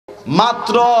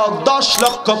মাত্র 10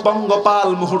 লক্ষ পঙ্গপাল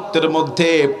মুহূর্তের মধ্যে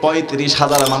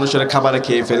 35,000 মানুষের খাবার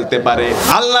খেয়ে ফেলতে পারে।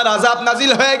 আল্লাহর আযাব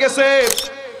নাজিল হয়ে গেছে।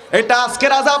 এটা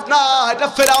আজকের আযাব না, এটা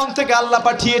ফেরাউন থেকে আল্লাহ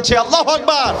পাঠিয়েছে। আল্লাহু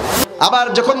আকবার। আবার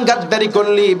যখন গাদ্দারি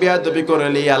করলি, বেয়াদবি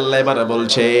করলি, আল্লাহ এবার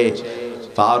বলছে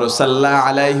ফারসাল্লা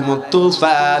আলাইহিমুত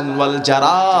তুফান ওয়াল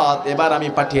জারাদ, এবার আমি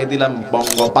পাঠিয়ে দিলাম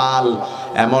পঙ্গপাল,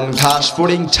 এমন ঘাস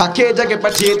ফড়িং ছাকে জাগে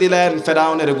পাঠিয়ে দিলেন,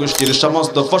 ফেরাউনের গোষ্ঠীর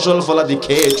সমস্ত ফসল ফলাদি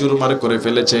খেয়ে চুরমার করে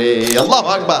ফেলেছে। আল্লাহু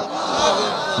আকবার।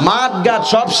 মাঠ ঘাট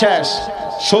সব শেষ,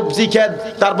 সবজি ক্ষেত,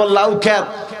 তারপর লাউ ক্ষেত,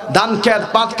 ধান ক্ষেত,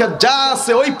 পাট ক্ষেত, যা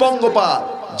আছে ওই পঙ্গপাল।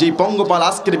 যে পঙ্গপাল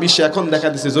আজকের বিশ্বে এখন দেখা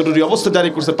দিচ্ছে জরুরি অবস্থা জারি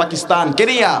করছে Pakistan,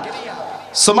 Kenya,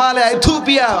 Somalia,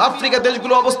 Ethiopia, Africa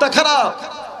দেশগুলো অবস্থা খারাপ।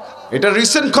 এটা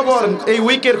রিসেন্ট খবর, এই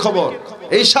উইকের খবর।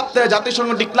 এই সপ্তাহে জাতিসংঘ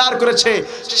ডিক্লেয়ার করেছে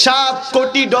 $7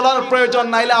 কোটি প্রয়োজন,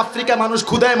 নাইলে আফ্রিকা মানুষ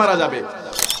ক্ষুধায় মারা যাবে।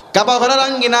 কাবা ঘরের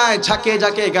আঙ্গিনায় ছাকে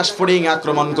জাকে ঘাস ফড়িং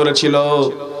আক্রমণ করেছিল,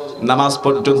 নামাজ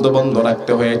পর্যন্ত বন্ধ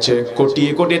রাখতে হয়েছে, কোটি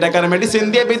কোটি টাকার মেডিসিন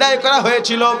দিয়ে বিদায় করা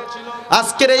হয়েছিল।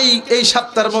 আজকের এই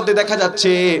সপ্তাহের মধ্যে দেখা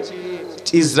যাচ্ছে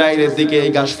ইসরায়েলের দিকে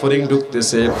এই ঘাস ফড়িং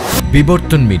ঢুকতেছে।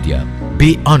 বিবর্তন media, be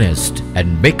honest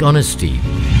and make honesty.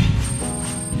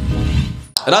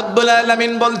 রব্বুল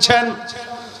আলামিন বলছেন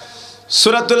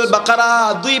সূরাতুল বাকারা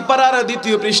 2 পারার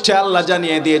 2য় পৃষ্ঠায় আল্লাহ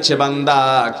জানিয়ে দিয়েছে, বান্দা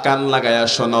কান লাগায়া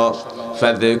শোনো।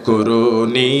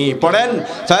 ফাযকুরুনি, পড়েন,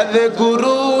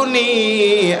 ফাযকুরুনি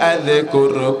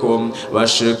আযকুরকুম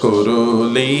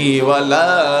ওয়াশকুরুলি ওয়ালা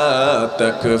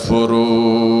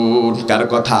তাকফুরুন। কার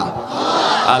কথা?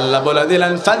 আল্লাহ বলে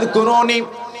দিলেন ফাযকুরুনি,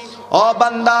 ও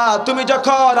বান্দা তুমি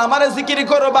যখন আমার জিকির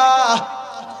করবা,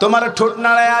 তোমার ঠোঁট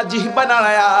নাড়ায়া, জিহ্বা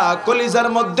নাড়ায়া, কলিজার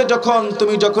মধ্যে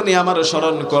যখনই আমার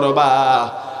স্মরণ করবা,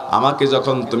 আমাকে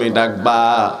যখন তুমি ডাকবা,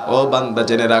 ও বান্দা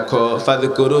জেনে রাখো,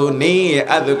 ফাযকুরুনি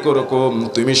আযকুরকুম,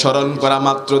 তুমি স্মরণ করা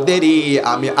মাত্র দেরি,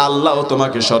 আমি আল্লাহ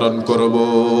তোমাকে স্মরণ করব।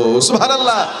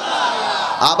 সুবহানাল্লাহ।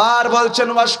 আবার বলছেন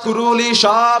ওয়াশকুরুলি,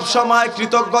 সব সময়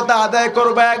কৃতজ্ঞতা আদায়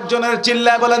করবে একজনের,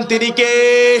 চিল্লায় বলেন তিনি কে?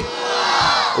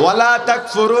 ওয়ালা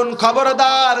তাকফুরুন,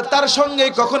 খবরদার তার সঙ্গে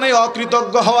কখনোই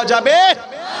অকৃতজ্ঞ হওয়া যাবে।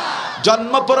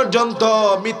 জন্ম পর্যন্ত,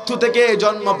 মৃত্যু থেকে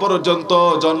জন্ম পর্যন্ত,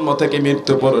 জন্ম থেকে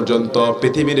মৃত্যু পর্যন্ত,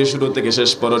 পৃথিবীর শুরু থেকে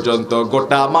শেষ পর্যন্ত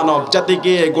গোটা মানব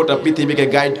জাতিকে, গোটা পৃথিবীকে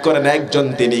গাইড করেন একজন,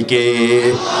 তিনি কে?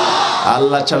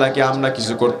 আল্লাহ ছাড়া কি আমরা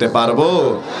কিছু করতে পারবো?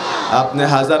 আপনি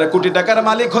হাজার কোটি টাকার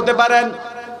মালিক হতে পারেন,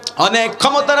 অনেক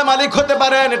ক্ষমতার মালিক হতে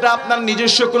পারেন, এটা আপনার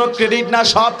নিজস্ব কোনো ক্রেডিট না,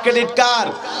 সব ক্রেডিট কার?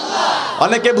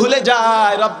 অনেকে ভুলে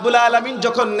যায় রব্বুল আলামিন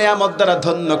যখন নিয়ামত দ্বারা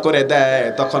ধন্য করে দেয়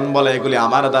তখন বলে এগুলি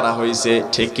আমার দ্বারা হয়েছে।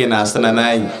 ঠিক কিনা, আছে না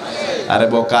নাই? আরে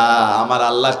বোকা, আমার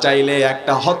আল্লাহ চাইলে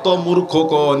একটা হত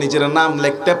মূর্খকে নিজের নাম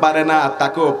লিখতে পারে না,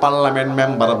 তাকেও পার্লামেন্ট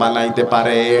মেম্বার বানাইতে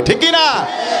পারে। ঠিক কিনা?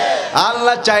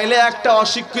 আল্লাহ চাইলে একটা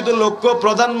অশিক্ষিত লোককে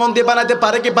প্রধানমন্ত্রী বানাইতে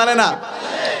পারে কি পারে না?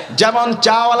 যেমন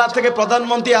চাওয়ালা থেকে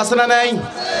প্রধানমন্ত্রী আছে না নাই?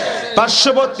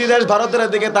 পার্শ্ববর্তী দেশ ভারতের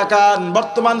দিকে তাকান,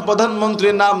 বর্তমান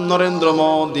প্রধানমন্ত্রীর নাম নরেন্দ্র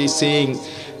মোদী সিং।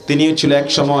 তিনিও ছিল এক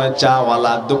সময়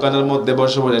চাওয়ালা, দোকানের মধ্যে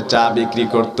বসে বসে চা বিক্রি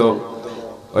করত।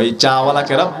 ওই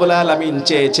চাওয়ালাকে রব্বুল আলামিন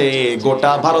চেয়েছে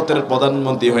গোটা ভারতের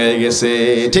প্রধানমন্ত্রী হয়ে গেছে।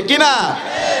 ঠিক কিনা?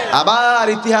 আবার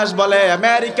ইতিহাস বলে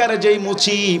আমেরিকার যেই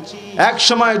মুচি এক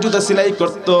সময় জুতা সেলাই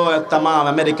করত, তাম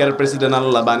আমেরিকার প্রেসিডেন্ট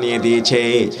আল্লাহ বানিয়ে দিয়েছে।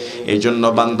 এই জন্য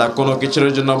বান্দা কোনো কিছুর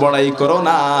জন্য বড়াই করো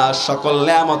না, সকল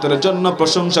নিয়ামতের জন্য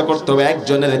প্রশংসা করতে হবে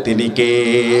একজনের, তিনি কে?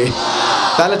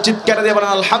 তাহলে চিৎকার দিয়ে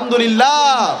বলেন আলহামদুলিল্লাহ,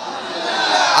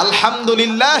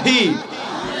 আলহামদুলিল্লাহি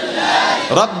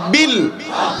রব্বিল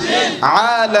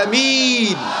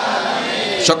আলামিন।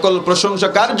 সকল প্রশংসা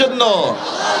কার জন্য?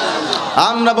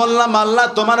 আমরা বললাম আল্লাহ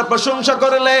তোমার প্রশংসা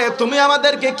করলে তুমি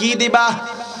আমাদেরকে কি দিবা?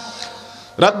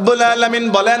 রব্বুল আলামিন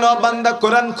বলেন, ও বান্দা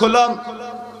কোরআন খোলো,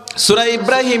 সূরা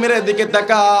ইব্রাহিমের দিকে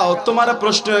তাকাও, তোমার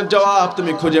প্রশ্নের জবাব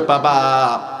তুমি খুঁজে পাবা।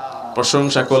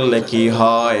 প্রশংসা করলে কি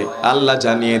হয় আল্লাহ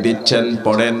জানিয়ে দিচ্ছেন,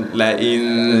 পড়েন, লা ইন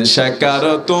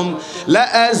শাকারতুম লা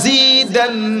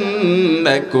আযীদান্নাকুম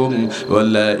ওয়া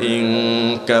লা ইন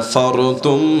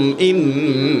কাফারতুম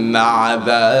ইন্না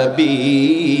আযাবি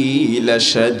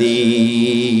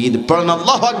লাশাদীদ। পড়েন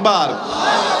আল্লাহু আকবার।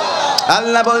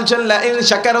 আল্লাহ বলছেন লা ইন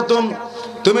শাকারতুম,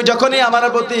 তুমি যখনই আমার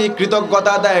প্রতি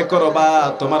কৃতজ্ঞতা আদায় করবা,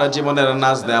 তোমার জীবনের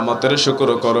নাজ নেয়ামতের শুকর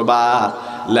করবা,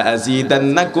 লা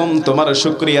আযীদান্নাকুম, তোমার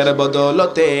শুকরিয়ার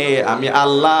বদৌলতে আমি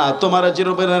আল্লাহ তোমার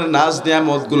জীবনের নাজ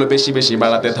নেয়ামতগুলো বেশি বেশি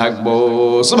বাড়াতে থাকবো।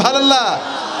 সুবহানাল্লাহ।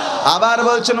 আবার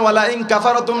বলছেন ওয়ালা ইন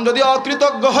কাফারতুম, যদি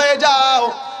অকৃতজ্ঞ হয়ে যাও,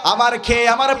 আমার খেয়ে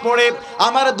আমার পড়ে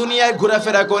আমার দুনিয়ায়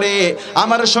ঘোরাফেরা করে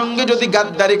আমার সঙ্গে যদি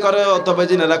গাদ্দারি করো তবে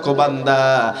জেনে রাখো বান্দা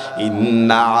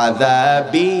ইন্না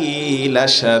আযাবি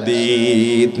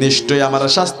লাশাদীদ, নিশ্চয়ই আমার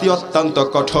শাস্তি অত্যন্ত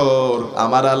কঠোর।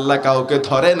 আমার আল্লাহ কাউকে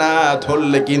ধরে না,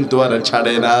 ধরলে কিন্তু আর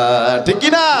ছাড়ে না, ঠিক কি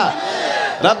না?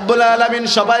 রব্বুল আলামিন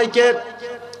সবাইকে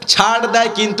ছাড় দেয়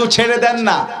কিন্তু ছেড়ে দেন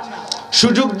না,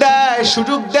 সুযোগ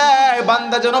দেয়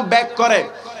বান্দা যেন ব্যাক করে,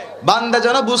 বান্দা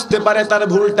যেন বুঝতে পারে তার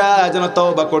ভুলটা, যেন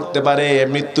তওবা করতে পারে।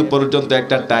 মৃত্যু পর্যন্ত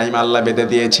একটা টাইম আল্লাহ বেঁধে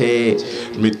দিয়েছে,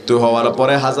 মৃত্যু হওয়ার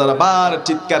পরে হাজারবার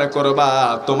চিৎকার করবা,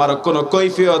 তোমার কোনো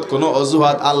কৈফিয়ত কোনো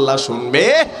অজুহাত আল্লাহ শুনবে।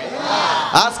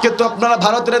 আজকে তো আপনারা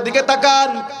ভারতের দিকে তাকান,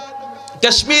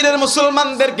 কাশ্মীরের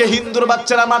মুসলমানদেরকে হিন্দুর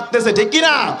বাচ্চারা মারতেছে, ঠিক কি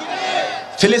না?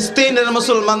 ফিলিস্তিনের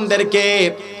মুসলমানদেরকে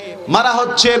মারা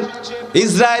হচ্ছে,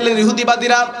 ইসরায়েলের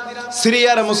ইহুদিবাদীরা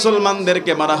সিরিয়ার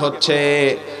মুসলমানদেরকে মারা হচ্ছে,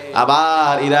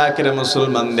 আবার ইরাকের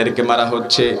মুসলমানদেরকে মারা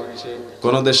হচ্ছে।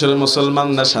 কোন দেশের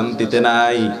মুসলমানরা শান্তিতে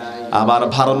নাই। আবার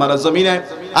ভারমার জমিনে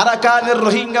আরাকানের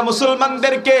রোহিঙ্গা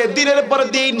মুসলমানদেরকে দিনের পর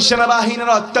দিন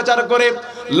সেনাবাহিনীর অত্যাচার করে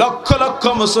লক্ষ লক্ষ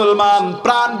মুসলমান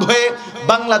প্রাণ ভয়ে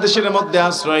বাংলাদেশের মধ্যে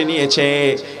আশ্রয় নিয়েছে।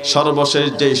 সর্বশেষ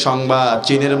যে সংবাদ,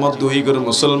 চীনের মধ্যে উইগুর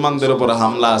মুসলমানদের উপর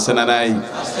হামলা আছে না নাই?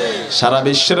 সারা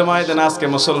বিশ্বের ময়দানে আজকে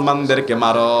মুসলমানদেরকে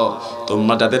মারো।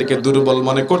 তোমরা যাদেরকে দুর্বল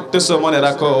মনে করতেছো, মনে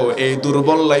রাখো এই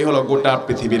দুর্বললাই হলো গোটা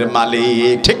পৃথিবীর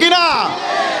মালিক, ঠিক না?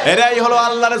 এরাই হলো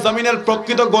আল্লাহর জমিনের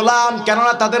প্রকৃত গোলাম,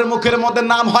 কেননা তাদের মুখের মধ্যে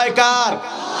নাম হয় কার?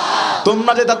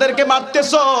 তোমরা যে তাদেরকে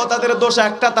মারতেছো তাদের দোষ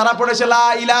একটা, তারা পড়েছে লা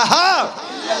ইলাহা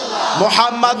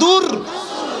মুহাম্মাদুর,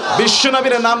 বিশ্ব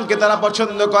নবীর নামকে তারা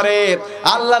পছন্দ করে,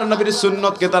 আল্লাহর নবীর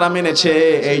সুন্নতকে তারা মেনেছে,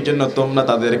 এই জন্য তোমরা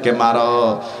তাদেরকে মারো।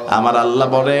 আমার আল্লাহ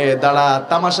বলে দাঁড়া,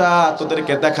 তামাশা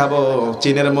তোদেরকে দেখাবো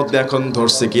চীনের মধ্যে এখন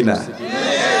ধরছে কিনা।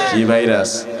 কি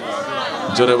ভাইরাস?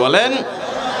 জোরে বলেন।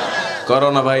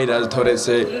 করোনা ভাইরাস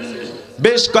ধরেছে।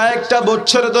 বেশ কয়েকটা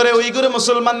বছর ধরে উইগুর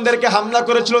মুসলমানদেরকে হামলা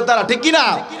করেছিল তারা, ঠিক কি না?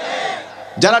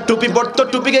 যারা টুপি পরতো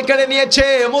টুপিকে কেটে নিয়েছে,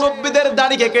 মুরব্বীদের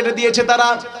দাড়িকে কেটে দিয়েছে তারা।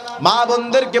 মা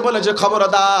বোনদেরকে বলেছে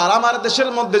খবরদার, আমার দেশের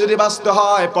মধ্যে যদি বাঁচতে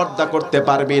হয় পর্দা করতে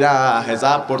পারবি না,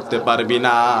 হেজাব পড়তে পারবি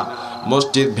না।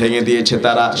 মসজিদ ভেঙে দিয়েছে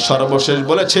তারা। সর্বশেষ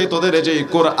বলেছে তোদের যে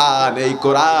কোরআন, এই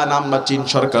কোরআন আমরা চীন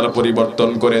সরকার পরিবর্তন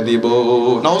করে দিব।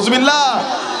 নাউজুবিল্লাহ।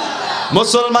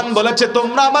 মুসলমান বলেছে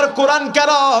তোমরা আমার কোরআন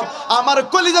কেন, আমার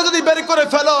কলিজা যদি বের করে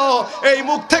ফেলো এই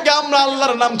মুখ থেকে আমরা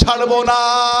আল্লাহর নাম ছাড়বো না।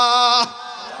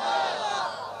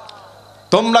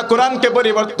 তোমরা কোরআনকে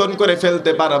পরিবর্তন করে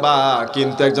ফেলতে পারবা,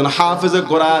 কিন্তু একজন হাফেজে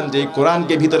কোরআন যে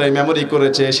কোরআনকে ভিতরে মেমরি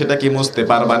করেছে সেটা কি মুছতে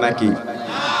পারবা নাকি?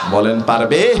 বলেন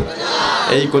পারবে?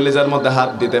 এই কলিজার মধ্যে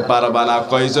হাত দিতে পারবা না।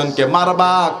 কয়জনকে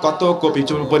মারবা, কত কপি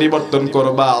পরিবর্তন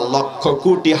করবা, লক্ষ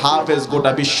কোটি হাফেজ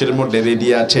গোটা বিশ্বের মধ্যে রেডি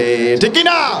আছে, ঠিক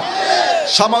না?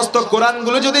 সমস্ত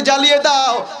কোরআনগুলো যদি জ্বালিয়ে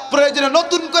দাও, প্রয়োজনে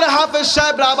নতুন করে হাফেজ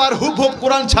সাহেবরা আবার হুবহুব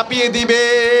কোরআন ছাপিয়ে দিবে।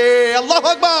 আল্লাহু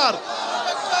আকবার।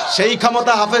 সেই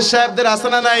ক্ষমতা হাফেজ সাহেবদের আছে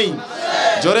না নাই?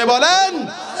 জোরে বলেন।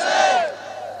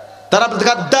 তারা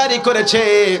গাদ্দারি করেছে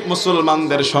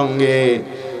মুসলমানদের সঙ্গে,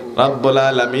 রব্বুল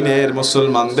আলামিনের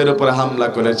মুসলমানদের উপর হামলা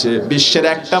করেছে। বিশ্বের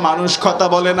একটা মানুষ কথা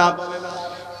বলে না,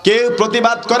 কেউ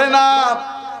প্রতিবাদ করে না।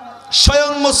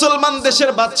 স্বয়ং মুসলমান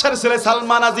দেশের বাদশার ছেলে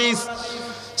সালমান আজিজ,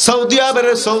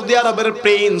 সৌদি আরবের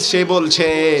প্রিন্স, সে বলছে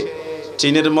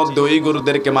চীনের মধ্যে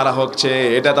উইগুরদেরকে মারা হচ্ছে,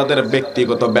 এটা তাদের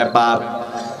ব্যক্তিগত ব্যাপার,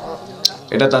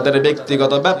 এটা তাদের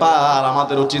ব্যক্তিগত ব্যাপার,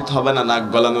 আমাদের উচিত হবে না নাক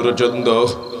গলানোর জন্য।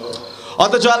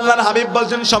 অথচ আল্লাহর হাবিব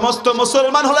বলছেন সমস্ত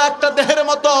মুসলমান হলো একটা দেহের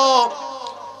মতো।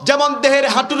 যেমন দেহের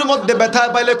হাঁটুর মধ্যে ব্যথা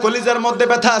পাইলে কলিজার মধ্যে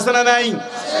ব্যথা আছে না নাই?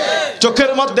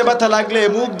 চোখের মধ্যে ব্যথা লাগলে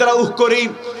মুখ দ্বারা উহ করি।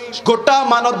 গোটা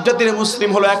মানব জাতির মুসলিম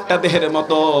হলো একটা দেহের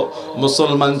মতো।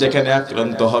 মুসলমান যেখানে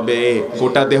আক্রান্ত হবে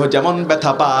গোটা দেহ যেমন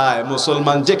ব্যথা পায়,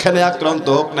 মুসলমান যেখানে আক্রান্ত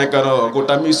হোক না কেন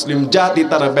গোটা মুসলিম জাতি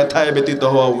তার ব্যথায় ব্যতীত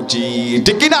হওয়া উচিত,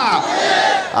 ঠিক কি না?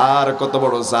 আর কত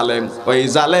বড় জালেম ওই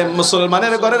জালেম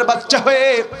মুসলমানের ঘরের বাচ্চা হয়ে,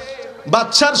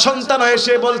 বাচ্চার সন্তান হয়ে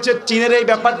সে বলছে চীনের এই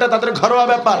ব্যাপারটা তাদের ঘরোয়া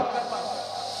ব্যাপার।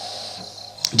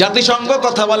 জাতিসংঘ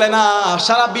কথা বলে না,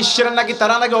 সারা বিশ্বের নাকি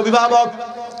তারা নাকি অভিভাবক।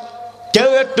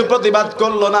 কেউ একটু প্রতিবাদ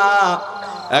করলো না।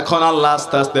 এখন আল্লাহ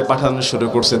আস্তে আস্তে পাঠানো শুরু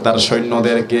করছে তার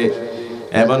সৈন্যদেরকে।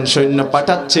 এমন সৈন্য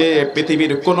পাঠাচ্ছে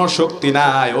পৃথিবীর কোনো শক্তি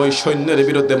নাই ওই সৈন্যের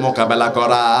বিরুদ্ধে মোকাবেলা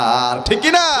করার, ঠিক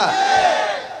না?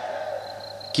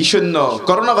 কি সৈন্য?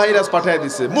 করোনা ভাইরাস পাঠিয়ে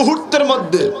দিছে, মুহূর্তের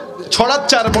মধ্যে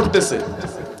ছড়াচ্ছে আর মরতেছে।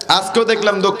 আজকেও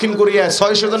দেখলাম দক্ষিণ কোরিয়ায়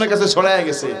 600 জনের কাছে ছড়ায়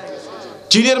গেছে।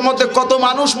 চীনের মধ্যে কত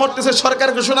মানুষ মরতেছে সরকার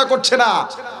ঘোষণা করছে না,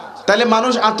 তাহলে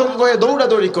মানুষ আতঙ্ক হয়ে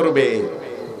দৌড়াদৌড়ি করবে।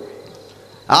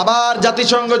 আবার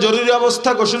জাতিসংঘ জরুরি অবস্থা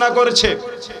ঘোষণা করেছে।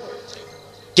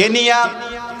 কেনিয়া,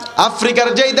 আফ্রিকার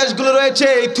যেই দেশগুলো রয়েছে,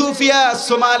 ইথিওপিয়া,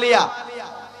 সোমালিয়া,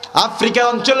 আফ্রিকার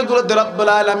অঞ্চলগুলোতে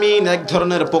রব্বুল আলামিন এক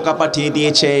ধরনের পোকা পাঠিয়ে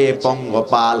দিয়েছে,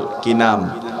 পঙ্গপাল। কি নাম?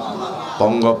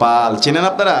 পঙ্গপাল। চিনেন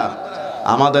আপনারা?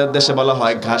 আমাদের দেশে বলা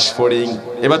হয় ঘাস ফড়িং।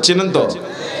 এবার চিনেন তো?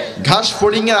 ঘাস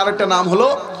ফড়িং এর আরেকটা নাম হলো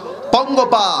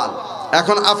পঙ্গপাল।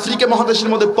 এখন আফ্রিকা মহাদেশের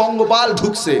মধ্যে পঙ্গপাল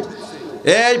ঢুকছে।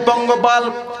 এই পঙ্গপাল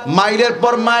মাইলের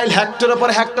পর মাইল, হেক্টরের পর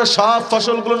হেক্টর সব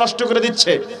ফসলগুলো নষ্ট করে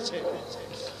দিচ্ছে।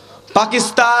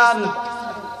 পাকিস্তান,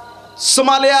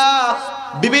 সোমালিয়া,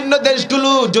 বিভিন্ন দেশগুলো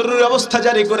জরুরি অবস্থা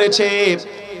জারি করেছে।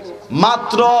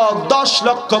 মাত্র 10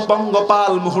 লক্ষ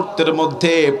পঙ্গপাল মুহূর্তের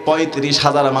মধ্যে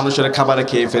 35,000 মানুষের খাবার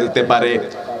খেয়ে ফেলতে পারে।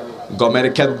 গমের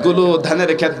ক্ষেতগুলো,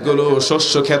 ধানের ক্ষেতগুলো,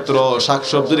 শস্য ক্ষেত্র,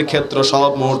 শাকসবজির ক্ষেত্র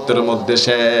সব মুহূর্তের মধ্যে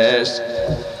শেষ।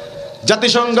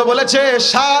 জাতিসংঘ বলেছে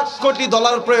 $7 কোটি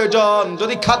প্রয়োজন।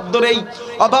 যদি খাদ্যের এই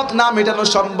অভাব না মেটানো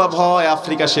সম্ভব হয়,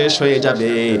 আফ্রিকা শেষ হয়ে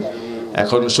যাবে।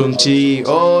 এখন শুনছি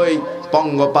ওই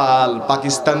পঙ্গপাল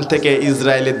পাকিস্তান থেকে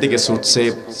ইসরায়েলের দিকে ছুটছে,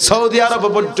 সৌদি আরব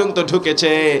পর্যন্ত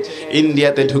ঢুকেছে,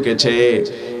 ইন্ডিয়াতে ঢুকেছে।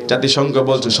 জাতিসংঘ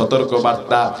বলছে সতর্ক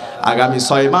বার্তা, আগামী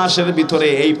 6 মাসের ভিতরে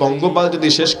এই পঙ্গপাল যদি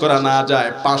শেষ করা না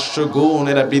যায় 500 গুণ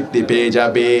এরা বৃদ্ধি পেয়ে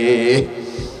যাবে।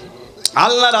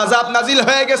 আল্লাহর আযাব নাজিল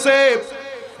হয়ে গেছে।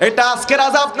 এটা আজকের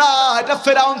আযাব না, এটা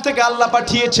ফেরাউন থেকে আল্লাহ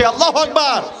পাঠিয়েছে। আল্লাহু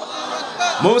আকবার।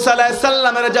 মুসা আলাইহিস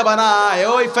সালামের জামানায়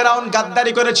ওই ফেরাউন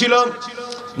গাদ্দারি করেছিল।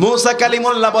 মুসা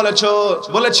কালিমুল্লাহ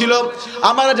বলেছিল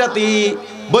আমার জাতি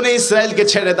বনি ইসরায়েলকে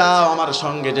ছেড়ে দাও, আমার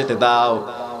সঙ্গে যেতে দাও,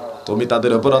 তুমি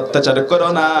তাদের উপর অত্যাচার করো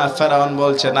না। ফেরাউন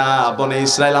বলছে না, বনি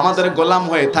ইসরায়েল আমাদের গোলাম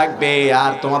হয়ে থাকবে,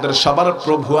 আর তোমাদের সবার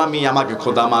প্রভু আমি, আমাকে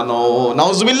খোদা মানো।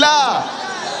 নাউজুবিল্লাহ।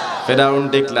 ফেরাউন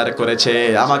ডিক্লেয়ার করেছে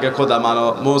আমাকে খোদা মানো।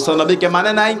 মুসা নবীকে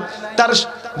মানে নাই, তার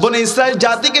বনি ইসরায়েল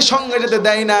জাতিকে সঙ্গে যেতে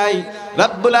দেয় নাই।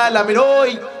 রব্বুল আলামিন ওই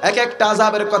এক একটা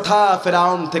আযাবের কথা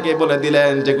ফেরাউন থেকে বলে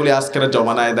দিলেন, যেগুলি আজকের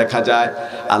জমানায় দেখা যায়।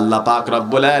 আল্লাহ পাক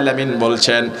রব্বুল আলামিন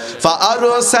বলছেন,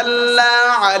 ফাআরসালনা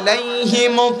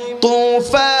আলাইহিমুত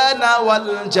তুফানা ওয়াল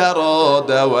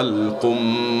জারাদা ওয়াল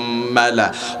কুম্মালা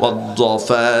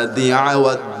ওয়াদ-দাফাদি'a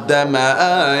ওয়াদ-দাম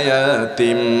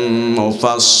আয়াতিন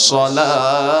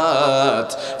মুফাসসালাত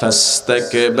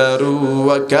ফাস্তাকবারু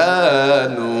ওয়া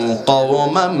কানু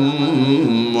কওমান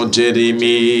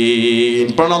মুজরিমিন।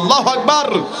 পড়ুন আল্লাহু আকবার।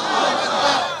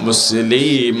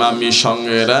 মুসলিম আমি,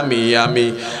 সংগ্রামী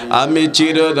আমি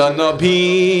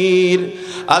চিররণবীর,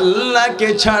 আল্লাহকে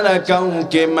ছাড়া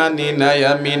কাউকে মানি নাই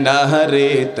আমি। নারে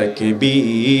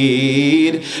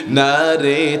তাকবীর,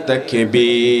 নারে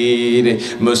তাকবীর।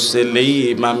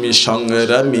 মুসলিম আমি,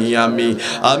 সংগ্রামী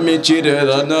আমি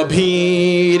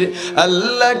চিররণবীর,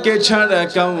 আল্লাহকে ছাড়া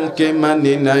কাউকে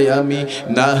মানি নাই আমি।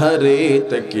 নারে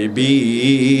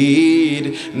তাকবীর,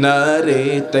 নারে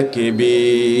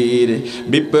তাকবীর।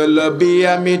 বিপ্লবী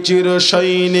আমি, চির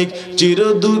সৈনিক, চির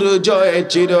দুর্জয়,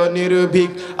 চির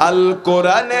নির্ভীক। আল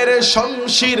কোরআনের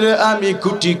শমশির আমি,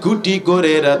 কুটি কুটি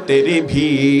করে রাতের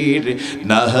ভিড়।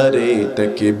 নারে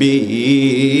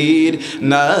তাকবীর,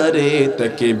 নারে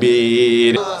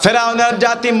তাকবীর। ফেরাউনের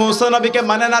জাতি মুসা নবীকে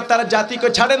মানে না, তার জাতিকে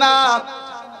ছাড়ে না।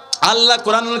 আল্লাহ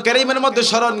কোরআনুল কারীমের মধ্যে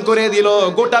স্মরণ করে দিল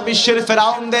গোটা বিশ্বের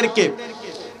ফেরাউনদেরকে,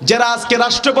 যারা আজকে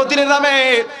রাষ্ট্রপতির নামে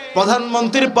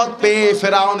প্রধানমন্ত্রীর পদ পেয়ে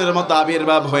ফেরাউনের মতো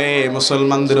আবির্ভাব হয়ে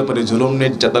মুসলমানদের উপরে জুলুম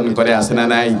নির্যাতন করে, আছে না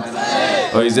নাই?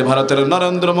 ওই যে ভারতের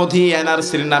নরেন্দ্র মোদী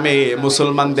এনআরসির নামে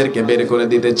মুসলমানদেরকে বের করে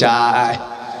দিতে চায়।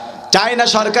 চায়না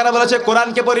সরকার বলেছে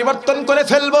কোরআনকে পরিবর্তন করে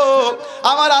ফেলবো।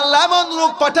 আমার আল্লাহ এমন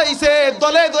লোক পাঠাইছে,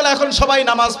 দলে দলে এখন সবাই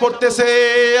নামাজ পড়তেছে।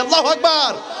 আল্লাহু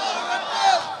আকবার।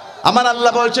 আমার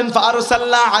আল্লাহ বলছেন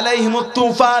ফাআরসালনা আলাইহিমুত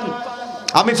তুফান,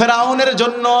 আমি ফেরাউনের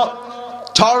জন্য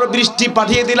ঝড় বৃষ্টি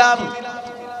পাঠিয়ে দিলাম,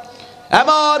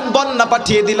 এমন বন্যা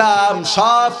পাঠিয়ে দিলাম,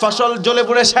 সব ফসল জ্বলে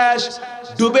পুড়ে শেষ,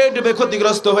 ডুবে ডুবে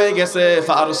ক্ষতিগ্রস্ত হয়ে গেছে।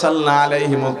 ফাআরসালনা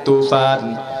আলাইহিমুত তুফান,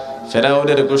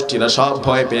 ফেরাউনের গোষ্ঠীরা সব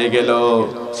ভয় পেয়ে গেল,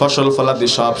 ফসল ফলাদি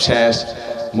সব শেষ।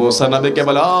 মুসা নবীকে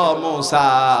বলে, ও মুসা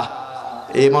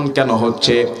এমন কেন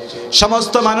হচ্ছে?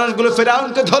 সমস্ত মানুষগুলো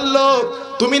ফেরাউনকে ধরলো,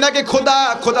 তুমি নাকি খোদা,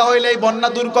 খোদা হইলে এই বন্যা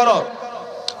দূর করো।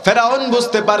 ফেরাউন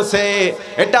বুঝতে পারছে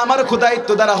এটা আমার খোদাইত্ব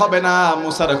দ্বারা হবে না,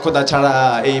 মুসার খোদা ছাড়া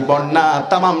এই বন্যা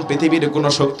তামাম পৃথিবীর কোন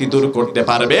শক্তি দূর করতে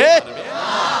পারবে না।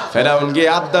 ফেরাউন গিয়ে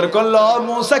আবদার করলো,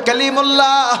 মুসা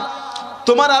কালিমুল্লাহ,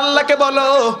 তোমার আল্লাহকে বলো,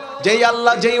 যেই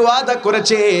আল্লাহ যেই ওয়াদা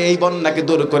করেছে এই বন্যাকে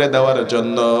দূর করে দেওয়ার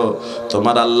জন্য,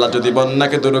 তোমার আল্লাহ যদি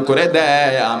বন্যাকে দূর করে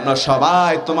দেয়, আমরা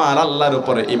সবাই তোমার আল্লাহর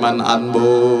উপরে ঈমান আনবো।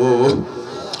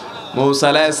 মুসা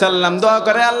আলাইহিস সালাম দোয়া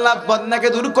করে, আল্লাহ বন্যাকে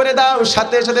দূর করে দাও।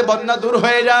 সাথে সাথে বন্যা দূর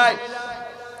হয়ে যায়।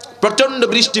 প্রচন্ড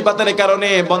বৃষ্টিপাতের কারণে,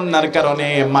 বন্যার কারণে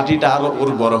মাটিটা আরো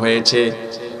উর্বর হয়েছে।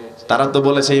 তারা তো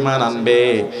বলেছে ঈমান আনবে,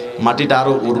 মাটিটা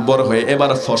আরো উর্বর হয়ে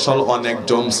এবার ফসল অনেক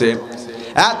জমছে।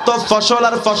 এত ফসল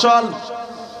আর ফসল,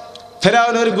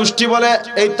 ফেরাউনের গোষ্ঠী বলে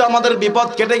এই তো আমাদের বিপদ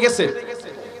কেটে গেছে,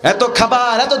 এত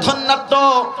খাবার, এত ধন্যাট্য,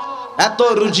 এত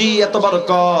রুজি, এত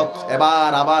বরকত, এবার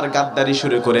আবার গাদ্দারি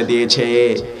শুরু করে দিয়েছে,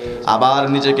 আবার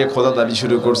নিজেকে খোদা দাবি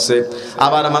শুরু করছে,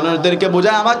 আবার মানুষদেরকে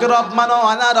বোঝায় আমাকে রব মানো,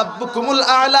 আনা রাব্বুকুমুল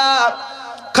আ'লা,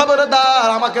 খবরদার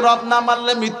আমাকে রব না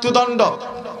মানলে মৃত্যুদণ্ড।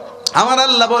 আমার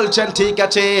আল্লাহ বলছেন ঠিক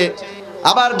আছে।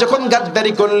 আবার যখন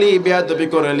গাদ্দারি করলি, বেয়াদবি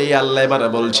করলি, আল্লাহ এবার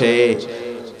বলছে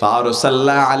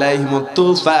ফারসাল্লা আলাইহিমুত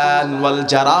তুফান ওয়াল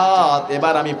জারাদ,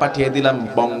 এবার আমি পাঠিয়ে দিলাম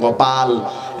পঙ্গপাল,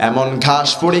 এমন ঘাস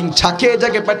ফড়িং ছাকে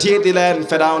যাকে পাঠিয়ে দিলেন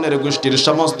ফেরাউনের গোষ্ঠীর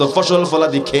সমস্ত ফসল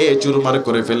ফলাদি খেয়ে চুরমার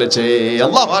করে ফেলেছে।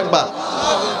 আল্লাহু আকবার।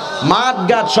 মাঠ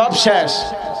ঘাট সব শেষ,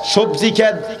 সবজি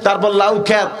ক্ষেত, তারপর লাউ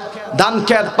ক্ষেত, ধান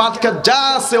ক্ষেত, পাট ক্ষেত, যা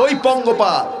আছে ওই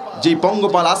পঙ্গপাল, যে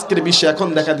পঙ্গপাল আজকের বিশ্বে এখন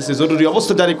দেখা দিচ্ছে জরুরি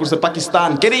অবস্থা জারি করছে Pakistan,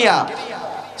 Kenya,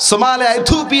 Somalia,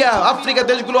 Ethiopia, Africa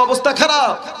দেশগুলো অবস্থা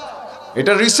খারাপ।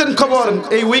 এটা রিসেন্ট খবর,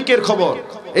 এই উইকের খবর।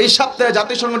 এই সপ্তাহে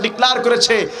জাতিসংঘ ডিক্লেয়ার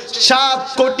করেছে $7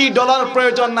 কোটি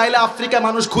প্রয়োজন, নাইলে আফ্রিকা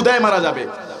মানুষ ক্ষুধায় মারা যাবে।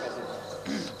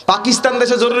 পাকিস্তান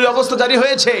দেশে জরুরি অবস্থা জারি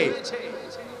হয়েছে।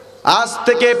 আজ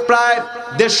থেকে প্রায়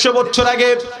 150 বছর আগে,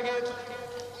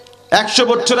 100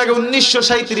 বছর আগে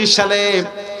 1937 সালে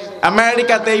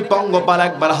আমেরিকাতে এই পঙ্গপাল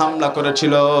একবার হামলা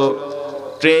করেছিল।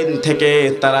 ট্রেন থেকে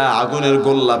তারা আগুনের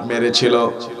গোল্লা মেরেছিল।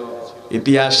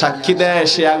 ইতিহাস সাক্ষী দেয়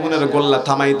সে আগুনের গোল্লা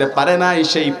থামাইতে পারে নাই,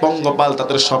 সেই পঙ্গপাল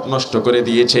তাদের সব নষ্ট করে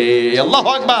দিয়েছে। আল্লাহু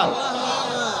আকবার।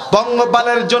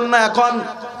 পঙ্গপালের জন্য এখন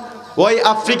ওই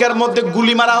আফ্রিকার মধ্যে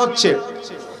গুলি মারা হচ্ছে,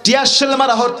 টিয়ারশেল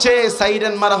মারা হচ্ছে,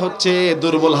 সাইরেন মারা হচ্ছে।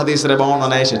 দুর্বল হাদিসের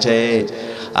বর্ণনা এসেছে,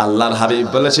 আল্লাহর হাবিব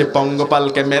বলেছে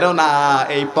পঙ্গপালকে মেরো না,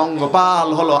 এই পঙ্গপাল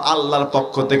হলো আল্লাহর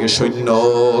পক্ষ থেকে সৈন্য।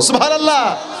 সুবহানাল্লাহ।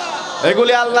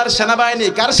 এগুলি আল্লাহর সেনাবাহিনী।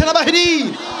 কার সেনাবাহিনী?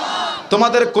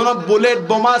 তোমাদের কোন বুলেট,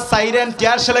 বোমা, সাইরেন,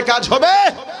 টিয়ারশেলে কাজ হবে?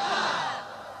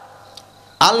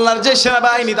 আল্লাহর যে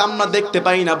সেনাবাহিনী আমরা দেখতে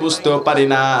পাই না, বুঝতেও পারি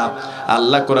না।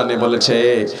 আল্লাহ কোরআনে বলেছে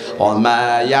ওমা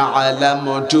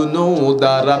ইয়ালামু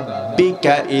জুনুদা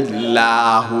রাব্বিকা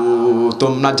ইল্লাহু,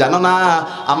 তোমরা জানো না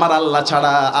আমার আল্লাহ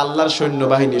ছাড়া আল্লাহর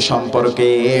সৈন্যবাহিনী সম্পর্কে,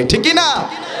 ঠিক না?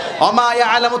 ওমা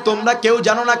ইয়ালামু, তোমরা কেউ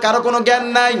জানো না, কারো কোনো জ্ঞান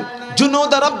নাই।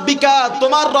 জুনুদা রাব্বিকা,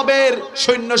 তোমার রবের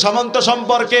সৈন্য সামন্ত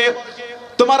সম্পর্কে।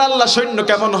 তোমার আল্লাহ সৈন্য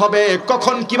কেমন হবে,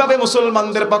 কখন কিভাবে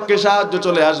মুসলমানদের পক্ষে সাহায্য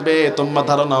চলে আসবে তোমরা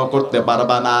ধারণাও করতে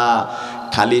পারবা না,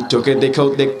 খালি চোখে দেখেও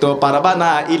দেখতেও পারবা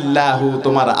না, ইল্লাহু,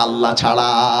 তোমার আল্লাহ ছাড়া।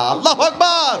 আল্লাহু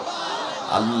আকবার।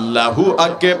 আল্লাহু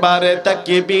আকবার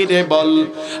তাকবীর বল,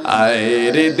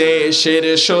 আরে দেশের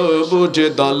সবুজ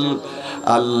দল।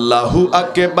 আল্লাহু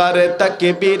আকবার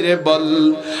তাকবীর বল,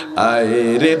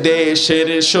 আরে দেশের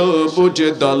সবুজ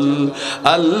দল।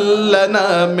 আল্লাহ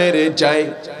নামের যায়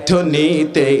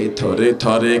ধ্বনিতে থরে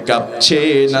থরে কাঁপছে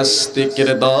নাস্তিকের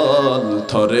দল,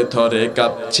 থরে থরে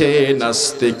কাঁপছে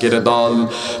নাস্তিকের দল,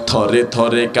 থরে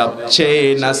থরে কাঁপছে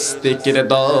নাস্তিকের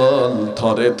দল,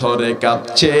 থরে থরে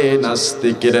কাঁপছে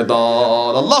নাস্তিকের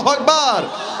দল। আল্লাহু আকবার।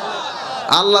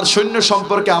 আল্লাহর সৈন্য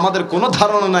সম্পর্কে আমাদের কোনো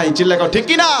ধারণা নাই, চিল্লাও ঠিক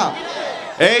কি না?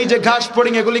 এই যে ঘাস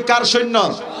ফড়িং, এগুলি কার সৈন্য?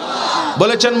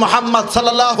 বলেছেন মুহাম্মদ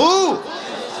সাল্লাল্লাহু।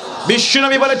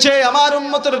 বিশ্বনবী বলেছে আমার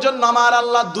উম্মতের জন্য আমার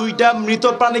আল্লাহ 2টা মৃত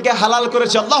প্রাণীকে হালাল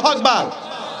করেছে। আল্লাহু আকবার।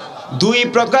 2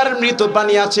 প্রকার মৃত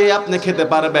প্রাণী আছে আপনি খেতে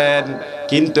পারবেন,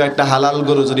 কিন্তু একটা হালাল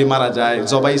গরু যদি মারা যায়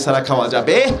জবাই ছাড়া খাওয়া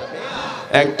যাবে?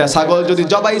 একটা ছাগল যদি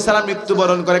জবাই ছাড়া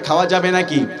মৃত্যুবরণ করে খাওয়া যাবে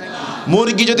নাকি?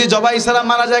 মুরগি যদি জবাই ছাড়া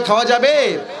মারা যায় খাওয়া যাবে?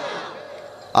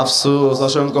 আফসোস,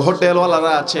 অসংখ্য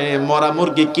হোটেলওয়ালারা আছে মরা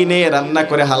মুরগি কিনে রান্না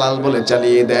করে হালাল বলে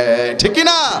চালিয়ে দেয়, ঠিক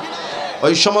না?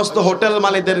 ওই সমস্ত হোটেল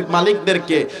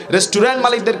মালিকদেরকে, রেস্টুরেন্ট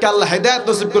মালিকদেরকে আল্লাহ হেদায়েত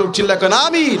নসিব করুক, চিল্লা করেন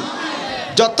আমিন।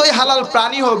 যতই হালাল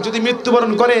প্রাণী হোক, যদি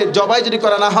মৃত্যুবরণ করে জবাই যদি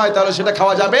করা না হয় তাহলে সেটা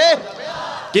খাওয়া যাবে।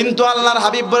 কিন্তু আল্লাহর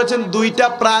হাবিব বলেছেন 2টা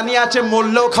প্রাণী আছে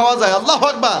মরলেও খাওয়া যায়। আল্লাহু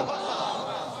আকবার।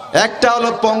 একটা হলো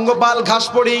পঙ্গপাল, ঘাস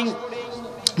ফড়িং,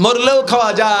 মরলেও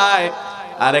খাওয়া যায়।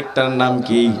 আরেকটার নাম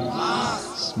কি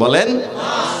বলেন?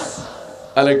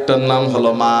 আরেকটার নাম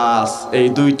হলো মাছ। এই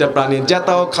 2টা প্রাণী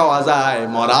জেতাও খাওয়া যায়,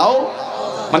 মরাও,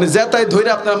 মানে জেতাই ধরে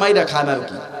আপনার মাইরা খান আর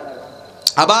কি।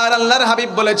 আবার আল্লাহর হাবিব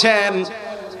বলেছেন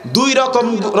 2 রকম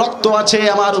রক্ত আছে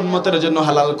আমার উম্মতের জন্য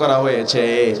হালাল করা হয়েছে,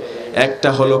 একটা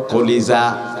হলো কলিজা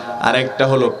আর একটা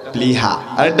হলো প্লিহা।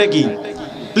 আরেকটা কি?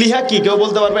 প্লিহা কি কেউ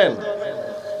বলতে পারবেন?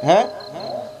 হ্যাঁ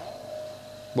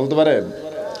বলতে পারেন?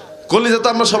 কলিজা তো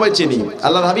আমরা সবাই চিনি।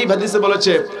 আল্লাহর হাবিব হাদিসে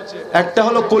বলেছে একটা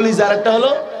হলো কলিজা আর একটা হলো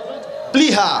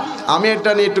প্লিহা। আমি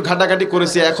এটা নিয়ে একটু ঘাটাঘাটি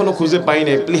করেছি, এখনো খুঁজে পাই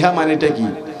নাই প্লিহা মানেটা কি।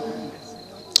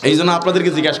 এই জন্য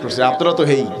আপনাদেরকে জিজ্ঞাসা করছি, আপনারা তো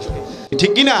হেই,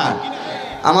 ঠিক কি না?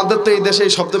 আমাদের তো এই দেশে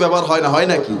এই শব্দ ব্যবহার হয় না, হয়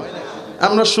নাকি?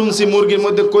 আমরা শুনছি মুরগির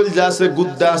মধ্যে কলিজা আছে,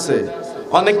 গুদ্দা আছে,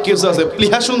 অনেক কিছু আছে,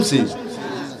 প্লিহা শুনছি।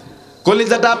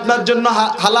 কলিজাটা আপনার জন্য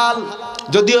হালাল,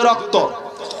 যদিও রক্ত,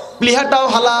 প্লিহাটাও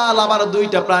হালাল, আবার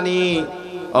দুইটা প্রাণী,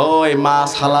 ওই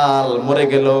মাছ হালাল, মরে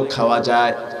গেল খাওয়া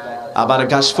যায়, আবার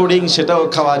ঘাস ফড়িং সেটাও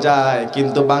খাওয়া যায়,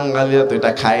 কিন্তু বাঙালিরা তো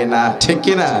এটা খায় না, ঠিক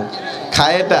কিনা?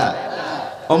 খায় এটা?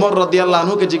 ওমর রাদিয়াল্লাহু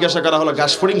আনহুকে জিজ্ঞাসা করা হলো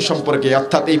ঘাস ফড়িং সম্পর্কে,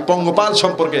 অর্থাৎ এই পঙ্গপাল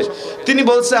সম্পর্কে। তিনি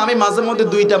বলছে, আমি মাঝে মধ্যে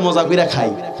দুইটা মজা করে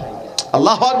খাই।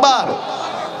 আল্লাহু আকবার।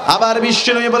 আবার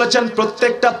বিশ্বনবী বলেছেন,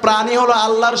 প্রত্যেকটা প্রাণী হলো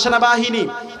আল্লাহর সেনাবাহিনী,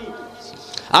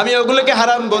 আমি ওগুলোকে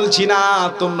হারাম বলছি না,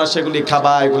 তোমরা সেগুলি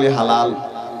খাবা, এগুলি হালাল।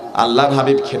 আল্লাহর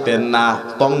হাবিব খেতেন না,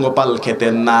 পঙ্গপাল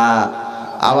খেতেন না,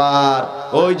 আবার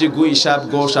ওই যে গুই সাপ,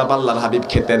 গো সাপ আল্লাহর হাবিব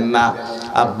খেতেন না।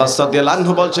 আব্বাস রাদিয়াল্লাহু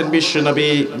আনহু বলছেন, বিশ্বনবী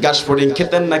ঘাস ফড়িং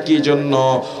খেতেন না, কি জন্য?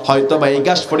 হয়তো বা এই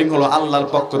ঘাস ফড়িং হলো আল্লাহর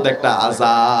পক্ষ থেকে একটা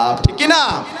আযাব, ঠিক কি না?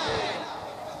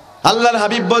 আল্লাহর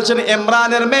হাবিব বলছেন,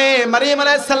 ইমরানের মেয়ে মারিয়াম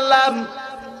আলাইহিস সালাম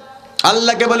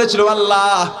আল্লাহকে বলেছিল,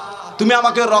 আল্লাহ তুমি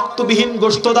আমাকে রক্তবিহীন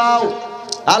গোশত দাও।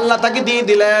 আল্লাহ তাকে দিয়ে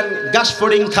দিলেন, ঘাস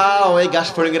ফড়িং খাও, এই ঘাস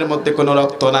ফড়িং এর মধ্যে কোনো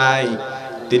রক্ত নাই।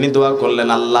 তিনি দোয়া করলেন,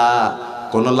 আল্লাহ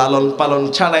কোনো লালন পালন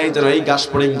ছাড়াই যেন এই ঘাস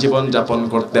ফড়িং জীবন যাপন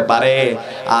করতে পারে,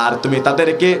 আর তুমি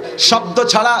তাদেরকে শব্দ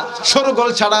ছাড়া, শোরগোল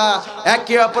ছাড়া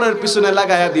একে অপরের পিছনে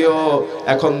লাগাইয়া দিও।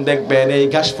 এখন দেখবেন এই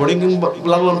ঘাস ফড়িং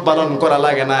লালন পালন করা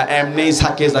লাগে না, এমনি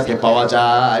ঝাঁকে ঝাঁকে পাওয়া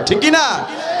যায়, ঠিক কি না?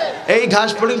 এই ঘাস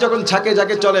ফড়িং যখন ঝাঁকে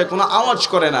ঝাঁকে চলে, কোনো আওয়াজ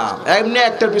করে না, এমনি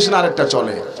একটার পিছনে আরেকটা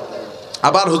চলে।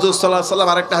 আবার হুজুর সাল্লাল্লাহু আলাইহি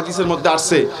ওয়াসাল্লাম আরেকটা হাদিসের মধ্যে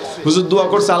আসছে, হুজুর দোয়া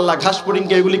করছে, আল্লাহ ঘাস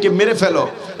ফড়িংকে, এগুলিকে মেরে ফেলো,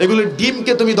 এগুলির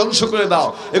ডিমকে তুমি ধ্বংস করে দাও,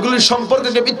 এগুলির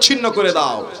সম্পর্ককে বিচ্ছিন্ন করে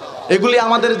দাও, এগুলি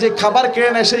আমাদের যে খাবার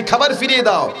কেড়ে নেয় সেই খাবার ফিরিয়ে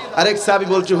দাও। আরেক সাহাবী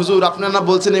বলছে, হুজুর আপনারা না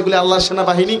বলছেন এগুলি আল্লাহর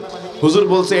সেনাবাহিনী? হুজুর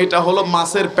বলছে, এটা হলো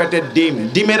মাছের পেটের ডিম,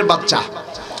 ডিমের বাচ্চা।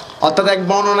 অর্থাৎ এক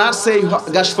বর্ণনা আসছে, এই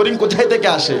ঘাস ফড়িং কোথায় থেকে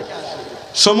আসে?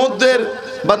 সমুদ্রের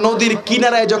বা নদীর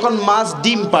কিনারায় যখন মাছ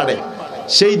ডিম পাড়ে,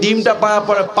 সেই ডিমটা পাওয়ার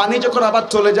পরে পানি যখন আবার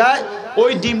চলে যায়,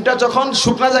 ওই ডিমটা যখন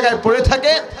শুকনা জায়গায় পড়ে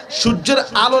থাকে, সূর্যের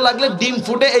আলো লাগলে ডিম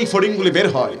ফুটে এই ফড়িংগুলি বের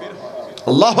হয়।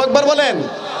 আল্লাহু আকবার বলেন।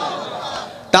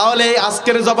 তাহলে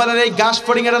আজকের জবানের এই ঘাস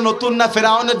ফড়িং এটা নতুন না,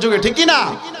 ফেরাউনের যুগে, ঠিক কি না?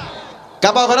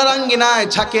 কাবা ঘরের আঙ্গিনায়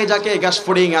ঝাঁকে ঝাঁকে ঘাস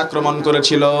ফড়িং আক্রমণ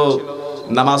করেছিল,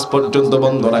 নামাজ পর্যন্ত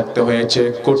বন্ধ রাখতে হয়েছে,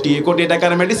 কোটি কোটি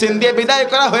টাকার মেডিসিন দিয়ে বিদায়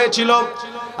করা হয়েছিল।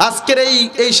 আজকের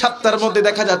এই সপ্তাহের মধ্যে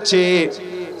দেখা যাচ্ছে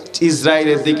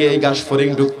ইসরায়েলের দিকে এই ঘাস ফড়িং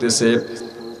ঢুকতেছে,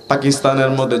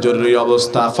 পাকিস্তানের মধ্যে জরুরি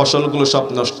অবস্থা, ফসলগুলো সব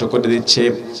নষ্ট করে দিচ্ছে।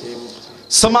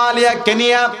 সোমালিয়া,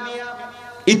 কেনিয়া,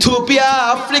 ইথিওপিয়া,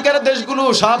 আফ্রিকার দেশগুলো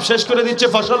সব শেষ করে দিচ্ছে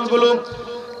ফসলগুলো,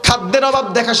 খাদ্যের অভাব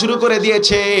দেখা শুরু করে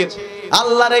দিয়েছে।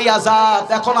 আল্লাহর এই আযাব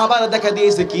এখন আবার দেখা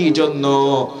দিয়েছে কি জন্য?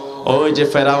 ওই যে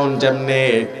ফেরাউন যেমনে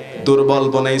দুর্বল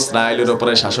বনে ইসরায়েলের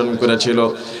উপরে শাসন করেছিল,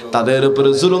 তাদের উপরে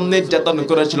জুলুম নির্যাতন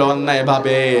করেছিল অন্যায়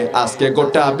ভাবে, আজকে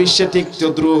গোটা বিশ্বে ঠিক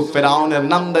তদ্রুপ ফেরাউনের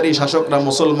নামদারি শাসকরা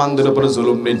মুসলমানদের উপরে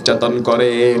জুলুম নির্যাতন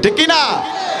করে, ঠিক কি না?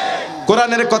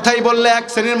 কোরআনের কথাই বললে এক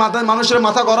শ্রেণীর মানুষের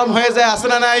মাথা গরম হয়ে যায়, আছে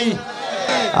না নাই?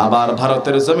 আবার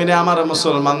ভারতের জমিনে আমার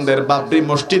মুসলমানদের বাবরি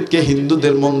মসজিদকে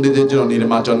হিন্দুদের মন্দিরের জন্য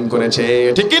নির্বাচন করেছে,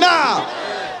 ঠিক কি না?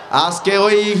 আজকে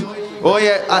ওই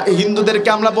হিন্দুদেরকে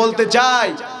আমরা বলতে চাই,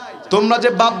 তোমরা যে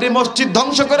বাবরি মসজিদ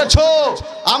ধ্বংস করেছো,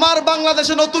 আমার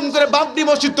বাংলাদেশে নতুন করে বাবরি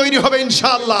মসজিদ তৈরি হবে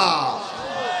ইনশাআল্লাহ।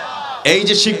 এই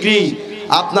যে শীঘ্রই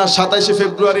আপনার 27শে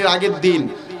ফেব্রুয়ারির আগের দিন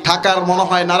ঢাকার মনে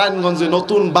হয় নারায়ণগঞ্জে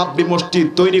নতুন বাবরি মসজিদ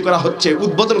তৈরি করা হচ্ছে,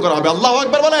 উদ্বোধন করা হবে। আল্লাহু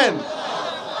আকবার বলেন।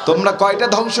 তোমরা কয়টা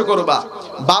ধ্বংস করবা?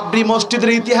 বাবরি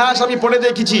মসজিদের ইতিহাস আমি পড়ে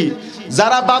দেখেছি,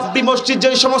 যারা বাবরি মসজিদ যে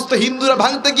সমস্ত হিন্দুরা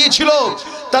ভাঙতে গিয়েছিল,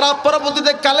 তারা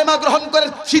পরবর্তীতে কালেমা গ্রহণ করে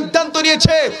সিদ্ধান্ত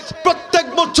নিয়েছে প্রত্যেক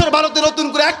বছর ভারতে নতুন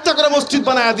করে একটা করে মসজিদ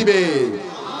বানায়া দিবে।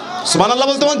 সুবহানাল্লাহ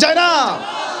বলতে মন চায় না?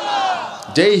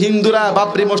 যেই হিন্দুরা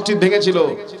বাবরি মসজিদ ভেঙেছিল,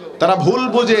 তারা ভুল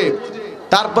বুঝে,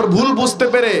 তারপর ভুল বুঝতে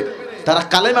পেরে তারা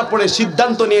কালেমা পড়ে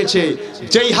সিদ্ধান্ত নিয়েছে,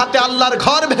 যেই হাতে আল্লাহর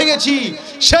ঘর ভেঙেছি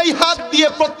সেই হাত দিয়ে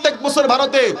প্রত্যেক বছর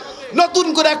ভারতে নতুন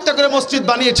করে একটা করে মসজিদ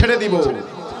বানিয়ে ছেড়ে দিব।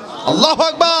 আল্লাহু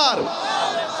আকবার।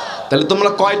 তাহলে তোমরা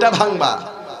কয়টা ভাঙবা?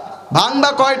 ভাঙবা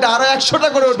কয়টা? আরো 100টা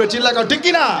করে উঠবে, চিল্লা কর, ঠিক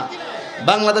কি না?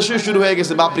 বাংলাদেশে শুরু হয়ে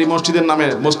গেছে বাবরি মসজিদের নামে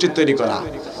মসজিদ তৈরি করা।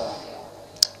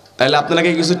 তাহলে আপনারা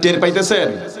কি কিছু টের পাইতেছেন?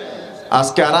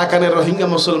 আজকে আরাকানের রোহিঙ্গা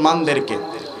মুসলমানদেরকে,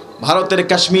 ভারতের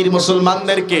কাশ্মীর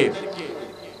মুসলমানদেরকে,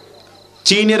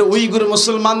 চীনের উইগুর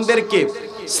মুসলমানদেরকে,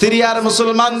 সিরিয়ার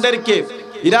মুসলমানদেরকে,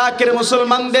 ইরাকের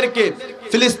মুসলমানদেরকে,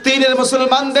 ফিলিস্তিনের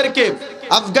মুসলমানদেরকে,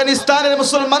 আফগানিস্তানের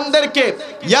মুসলমানদেরকে,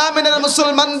 ইয়েমেনের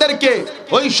মুসলমানদেরকে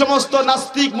ওই সমস্ত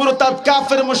নাস্তিক মুরতাদ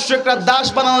কাফের মুশরিকরা দাস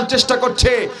বানানোর চেষ্টা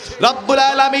করছে। রব্বুল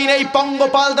আলামিন এই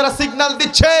পঙ্গপাল দ্বারা সিগন্যাল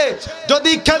দিচ্ছে,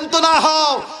 যদি ক্ষান্ত না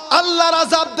হও আল্লাহর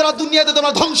আযাব দ্বারা দুনিয়াতে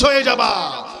তোমরা ধ্বংস হয়ে যাবা,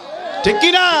 ঠিক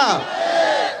কি না?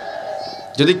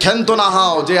 যদি ক্ষান্ত না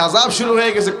হও, যে আযাব শুরু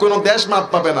হয়ে গেছে, কোন দেশ মাপ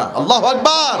পাবে না। আল্লাহু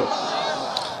আকবার।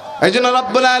 এই জন্য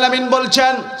রব্বুল আলামিন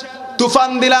বলছেন,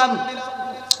 তুফান দিলাম,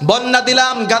 বন্যা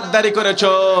দিলাম, গাদ্দারি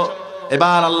করেছো।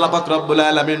 এবার আল্লাহ পাক রব্বুল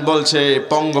আলামিন বলছে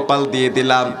পঙ্গপাল দিয়ে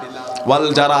দিলাম, ওয়াল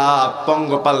যারা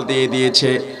পঙ্গপাল দিয়ে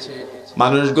দিয়েছে।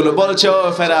 মানুষগুলো বলছে ও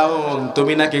ফেরাউন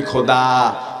তুমি নাকি খোদা,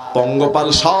 পঙ্গপাল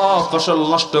সব ফসল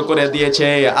নষ্ট করে দিয়েছে,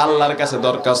 আল্লাহর কাছে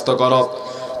দরখাস্ত করো,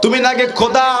 তুমি নাকি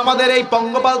খোদা, আমাদের এই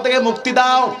পঙ্গপাল থেকে মুক্তি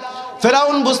দাও।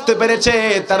 ফেরাউন বুঝতে পেরেছে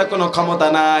তার কোনো ক্ষমতা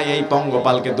নাই এই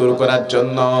পঙ্গপালকে দূর করার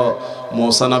জন্য।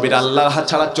 মূসা নবীর আল্লাহর হাত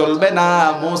ছাড়া চলবে না।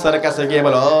 মূসার কাছে গিয়ে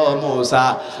বলো, মূসা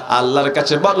আল্লাহর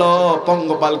কাছে বলো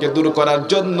পঙ্গপালকে দূর করার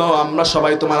জন্য আমরা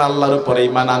সবাই তোমার আল্লাহর উপরে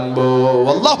ঈমান আনবো।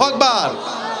 আল্লাহু আকবার।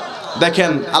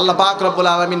 দেখেন আল্লাহ পাক রব্বুল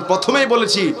আলামিন প্রথমেই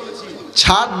বলেছি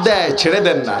ছাড় দেয়, ছেড়ে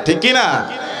দেন না, ঠিক কি না?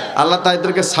 আল্লাহ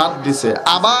তাদেরকে ছাড় দিছে,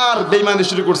 আবার বেঈমানি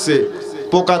শুরু করছে,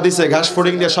 পোকা দিছে, ঘাস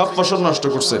ফড়িং দিয়ে সব ফসল নষ্ট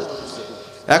করছে।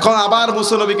 এখন আবার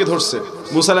মূসা নবীকে ধরছে,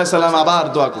 মূসা আলাইহিস সালাম আবার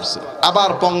দোয়া করছে, আবার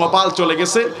পঙ্গপাল চলে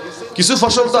গেছে। কিছু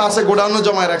ফসল তো আছে গোডাউনে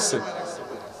জমায় রাখছে,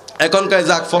 এখন কয়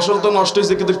যাক ফসল তো নষ্ট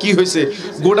হয়েছে, কিন্তু কি হয়েছে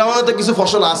গোডাউনে তো কিছু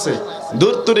ফসল আছে।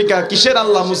 দূর তরিকা কিসের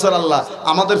আল্লাহ? মূসার আল্লাহ,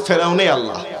 আমাদের ফেরাউনই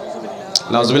আল্লাহ।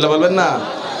 নাউজুবিল্লাহ বলবেন না?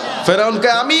 ফেরাউনকে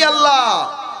আমি আল্লাহ,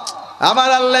 আমার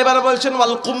আল্লাহ। এবার বলছেন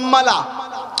ওয়াল কুম্মালা,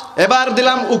 এবার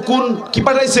দিলাম উকুন। কি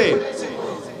পাঠাইছে?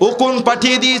 উকুন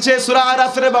পাঠিয়ে দিয়েছে। সূরা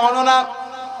আরাফের বর্ণনা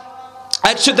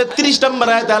 133 নম্বর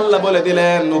আয়াতে আল্লাহ বলে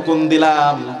দিলেন উকুন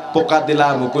দিলাম, পোকা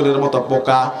দিলাম, উকুনের মতো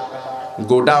পোকা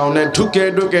গোডাউনে ঢুকে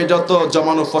ঢুকে যত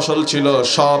জমানো ফসল ছিল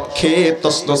সব খেয়ে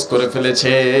তছনছ করে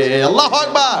ফেলেছে। আল্লাহু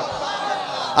আকবার।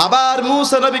 আবার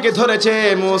মূসা নবীকে ধরেছে,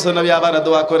 মূসা নবী আবার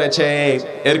দোয়া করেছে।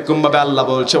 এরকম ভাবে আল্লাহ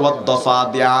বলছে ওয়াদ্দাফা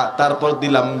দিয়া, তারপর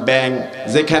দিলাম ব্যাং,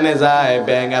 যেখানে যায়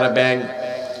ব্যাং আর ব্যাং।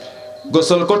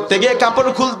 গোসল করতে গিয়ে কাপড়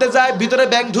খুলতে যায়, ভিতরে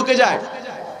ব্যাং ঢুকে যায়।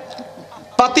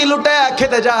 পাতিল উঠে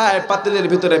খেতে যায়, পাতিলের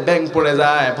ভিতরে ব্যাং পড়ে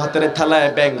যায়, ভাতের থালায়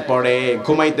ব্যাং পড়ে,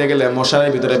 ঘুমাইতে গেলে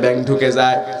মশারের ভিতরে ব্যাং ঢুকে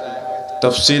যায়।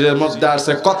 তাফসীরের মধ্যে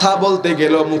আছে কথা বলতে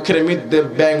গেল মুখের মধ্যে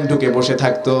ব্যাং ঢুকে বসে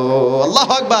থাকতো।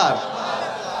 আল্লাহু আকবার।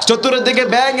 চতুর্দিকে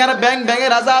ব্যাং আর ব্যাং,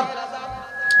 ব্যাঙের আযাব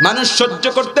মানুষ সহ্য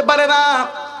করতে পারে না।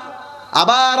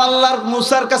 আবার আল্লাহর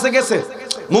মূসার কাছে গেছে,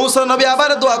 মূসা নবী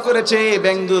আবার দোয়া করেছে,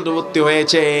 ব্যাং দূরবর্তী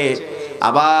হয়েছে,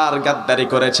 আবার গাদ্দারি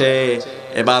করেছে।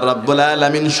 এবার রব্বুল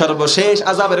আলামিন সর্বশেষ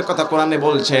আযাবের কথা কোরআনে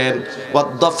বলছেন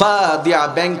ওয়াদ্দাফা দিয়া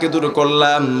ব্যাংকে দূর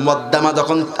করলাম, ওয়াদ্দামা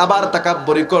যখন আবার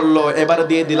তাকাব্বুরি করলো এবার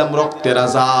দিয়ে দিলাম রক্তের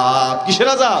আযাব। কিসের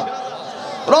আযাব?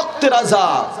 রক্তের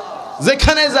আযাব।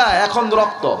 যেখানে যায় এখন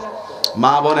রক্ত।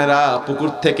 মা বোনেরা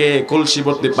পুকুর থেকে কলসি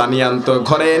ভর্তি পানি আনতো,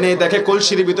 ঘরে এনে দেখে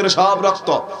কলসির ভিতরে সব রক্ত,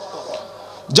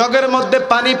 জগের মধ্যে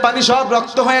পানি, পানি সব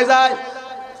রক্ত হয়ে যায়।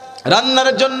 রান্নার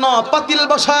জন্য পাতিল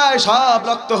বসায়, সব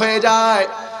রক্ত হয়ে যায়।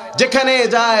 যেখানে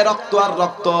যায় রক্ত আর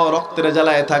রক্ত, রক্তের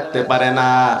জ্বালায় থাকতে পারে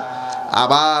না।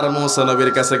 আবার মূসা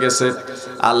নবীর কাছে গেছে,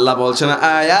 আল্লাহ বলছেন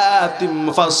আয়াতিম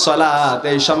মুফাসসালাত,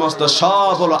 এই সমস্ত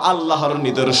সব হলো আল্লাহর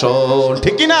নিদর্শন,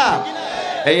 ঠিক কি না?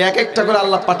 এই এক একটা করে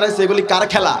আল্লাহ পাঠাইছে, এগুলি কার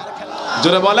খেলা?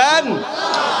 জোরে বলেন।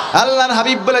 আল্লাহর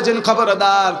হাবিব বলেছেন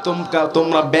খবরদার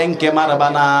তোমরা ব্যাংকে মারবা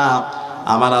না।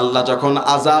 আমার আল্লাহ যখন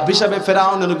আযাব হিসাবে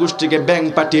ফেরাউনের গোষ্ঠীকে ব্যাং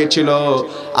পাঠিয়েছিল,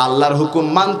 আল্লাহর হুকুম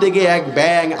মানতে গিয়ে এক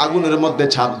ব্যাং আগুনের মধ্যে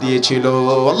ঝাঁপ দিয়েছিল।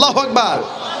 আল্লাহু আকবার।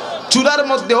 চুলার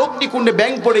মধ্যে অগ্নিকুণ্ডে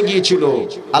ব্যাং পড়ে গিয়েছিল।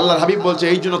 আল্লাহর হাবিব বলছে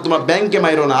এই জন্য তোমরা ব্যাংকে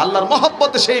মাইরো না। আল্লাহর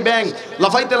মহব্বতে সেই ব্যাং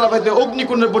লাফাইতে লাফাইতে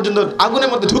অগ্নিকুণ্ডের পর্যন্ত আগুনের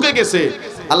মধ্যে ঢুকে গেছে।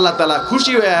 আল্লাহ তাআলা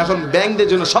খুশি হয়ে এখন ব্যাংদের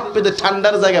জন্য সবচেয়ে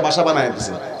ঠান্ডার জায়গায় বাসা বানায়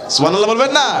দিয়েছে। সুবহানাল্লাহ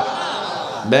বলবেন না?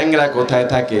 ব্যাংরা কোথায়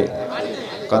থাকে?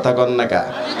 কথা কন না কা?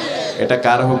 এটা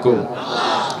কার হুকুম?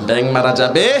 ব্যাং মারা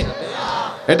যাবে?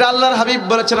 এটা আল্লাহর হাবিব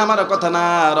বলেছেন, আমার কথা না।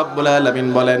 রব্বুল আলামিন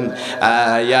বলেন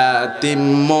আয়াতিম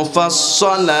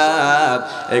মুফাসসালাত,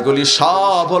 এগুলি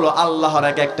সব হলো আল্লাহর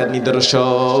এক একটা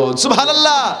নিদর্শন।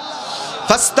 সুবহানাল্লাহ।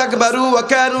 ফাস্তাকবারু ওয়া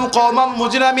কানু কওমান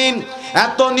মুজরিমিন,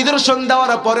 এত নিদর্শন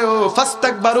দেওয়ার পরেও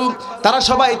ফাস্তাকবারু, তারা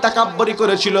সবাই তাকাব্বুরি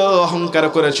করেছিল, অহংকার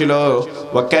করেছিল।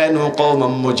 ওয়া কানু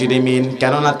কওমান মুজরিমিন,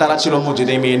 কেননা তারা ছিল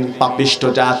মুজরিমিন, পাপিষ্ঠ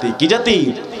জাতি। কি জাতি?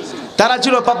 তারা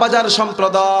ছিল পাপাজার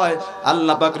সম্প্রদায়।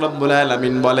 আল্লাহ পাক রব্বুল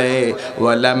আলামিন বলে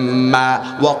ওয়ালাম্মা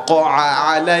ওয়াকা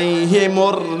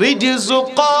আলাইহিমুর রিজসু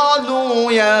ক্বালু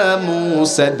ইয়া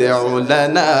মূসা আদউ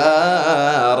লানা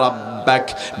রাব্বাক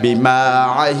বিমা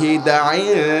আহিদা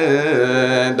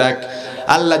ইনদাক।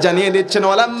 আল্লাহ জানিয়ে দিচ্ছেন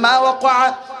ওয়ালাম্মা ওয়াকা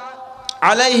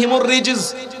আলাইহিমুর রিজস,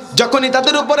 যখনই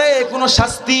তাদের উপরে কোনো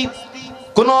শাস্তি,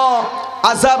 কোনো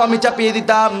আযাব আমি চাপিয়ে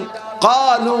দিতাম,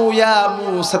 ক্বালু ইয়া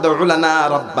মূসা আদউ লানা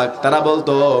রাব্বাক, তারা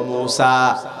বলতো মূসা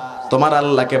তোমার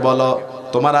আল্লাহকে বলো,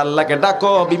 তোমার আল্লাহকে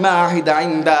ডাকো, বিমা আহিদা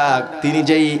ইনদাক, তিনি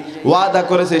যেই ওয়াদা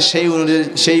করেছে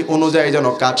সেই অনুযায়ী যেন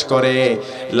কাজ করে।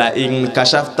 লা ইন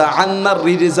কাশাফতা আন্নার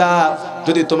রিজা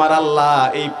যদি তোমার আল্লাহ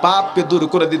এই পাপকে দূর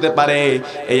করে দিতে পারে,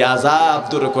 এই আযাব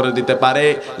দূর করে দিতে পারে,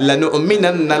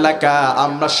 লানুমিনান্না লাকা,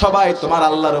 আমরা সবাই তোমার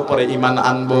আল্লাহর উপরে ঈমান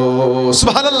আনবো।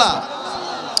 সুবহানাল্লাহ।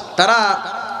 তারা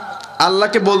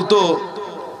আল্লাহকে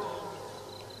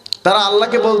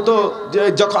বলতো যে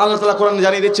যখন আল্লাহ তাআলা কোরআন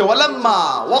জানিয়ে দিচ্ছে ওয়ালাম্মা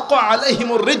ওয়াকা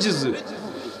আলাইহিমুর রিজজ,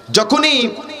 যখনই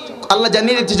আল্লাহ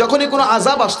জানিয়ে দিচ্ছে যখনই কোনো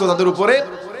আযাব আসতো তাদের উপরে,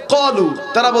 ক্বালু,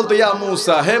 তারা বলতো ইয়া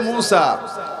মূসা, হে মূসা,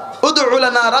 উদউ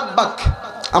লানা রাব্বাক,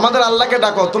 আমাদের আল্লাহকে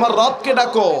ডাকো, তোমার রবকে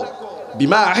ডাকো,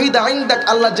 বিমা আহিদা ইনদাক,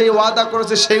 আল্লাহ যে ওয়াদা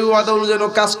করেছে সেই ওয়াদা অনুযায়ী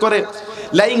কাজ করে,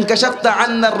 লাইন কাশাফতা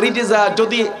আন্নার রিজজা,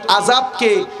 যদি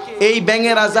আযাবকে, এই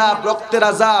ব্যাঙের আযাব, রক্তের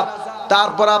আযাব,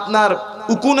 তারপর আপনার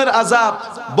উকুনের আযাব,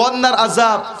 বন্যার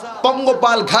আযাব,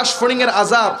 পঙ্গপাল ঘাস ফড়িংয়ের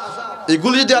আযাব,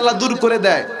 এগুলো যদি আল্লাহ দূর করে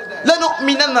দেয়,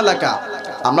 লানুমিনান্না লাকা,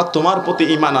 আমরা তোমার প্রতি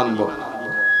ঈমান আনবো।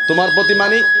 তোমার প্রতি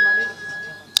মানে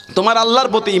তোমার আল্লাহর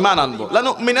প্রতি ঈমান আনবো।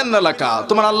 লানুমিনান্না লাকা,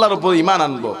 তোমার আল্লাহর উপর ঈমান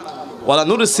আনবো। ওয়ালা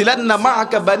নুরসিলান্না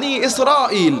মাআকা বানি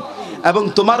ইসরাঈল, এবং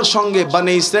তোমার সঙ্গে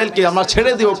বনি ইসরাইলকে আমরা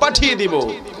ছেড়ে দিব, পাঠিয়ে দিব।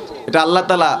 এটা আল্লাহ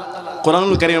তাআলা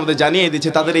কোরআনুল কারীমের মধ্যে জানিয়ে দিয়েছে।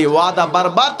 তাদের এই ওয়াদা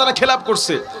বারবার তারা খেলাপ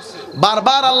করছে,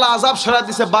 বারবার আল্লাহ আযাব সরায়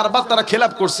দিয়েছে, বারবার তারা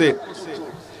খেলাপ করছে।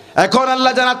 এখন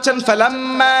আল্লাহ জানাচ্ছেন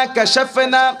ফালাম্মা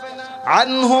কাশাফনা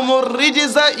আনহুমুর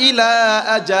রিজজা ইলা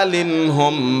আজালিন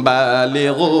হুম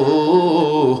বালিগু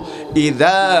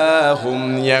ইযা হুম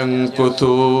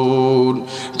ইয়ানকুতুন,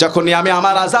 যখনই আমি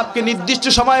আমার আযাবকে নির্দিষ্ট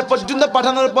সময় পর্যন্ত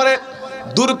পাঠানোর পরে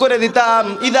দূর করে দিতাম,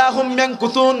 ইযা হুম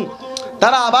ইয়ানকুতুন,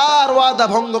 তারা আবার ওয়াদা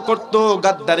ভঙ্গ করত,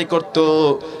 গাদ্দারি করত,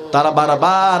 তারা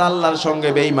বারবার আল্লাহর সঙ্গে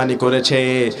বেঈমানি করেছে।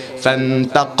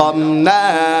 ফান্তাকামনা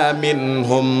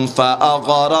মিনহুম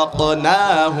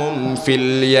ফাআগরাকনাহুম ফিল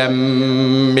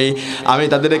ইয়াম্মি, আমি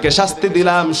তাদেরকে শাস্তি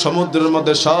দিলাম, সমুদ্রের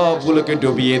মধ্যে সবগুলোকে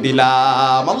ডুবিয়ে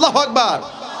দিলাম। আল্লাহু আকবার।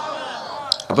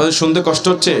 আপনাদের শুনতে কষ্ট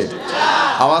হচ্ছে?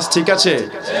 আওয়াজ ঠিক আছে?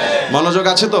 মনোযোগ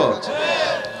আছে তো?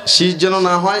 শীত যেন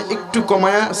না হয়, একটু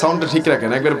কমায়া সাউন্ডটা ঠিক রাখেন,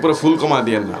 একবার পুরো ফুল কমা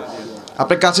দিয়েন না,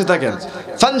 আপনি কাছে থাকেন।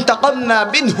 ফান্তাকামনা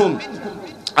মিনহুম,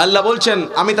 আল্লাহ বলছেন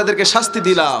আমি তাদেরকে শাস্তি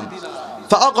দিলাম।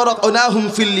 ফাআগরাকনাহুম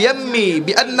ফিল ইয়াম্মি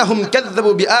বিআন্নাহুম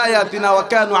কাযযাবু বিআয়াতিনা ওয়া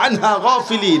কানু আনহা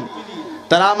গাফিলিন,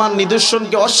 তারা আমার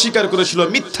নিদর্শনকে অস্বীকার করেছিল,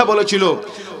 মিথ্যা বলেছিল,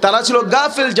 তারা ছিল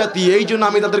গাফিল জাতি, এই জন্য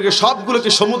আমি তাদেরকে সবগুলোকে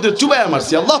সমুদ্রে চুবাইয়া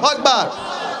মারছি। আল্লাহু আকবার।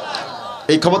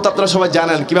 এই খবর তো আপনারা সবাই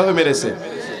জানেন কিভাবে মেরেছে।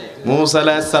 মূসা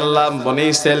আলাইহিস সালাম বনি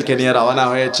ইসরাইলকে নিয়ে রওনা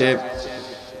হয়েছে,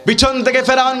 পিছন থেকে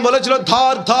ফেরাউন বলেছিল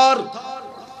ধর ধর,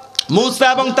 মূসা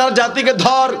এবং তার জাতিকে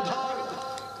ধর।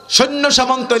 সৈন্য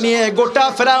সামন্ত নিয়ে গোটা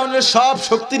ফেরাউনের সব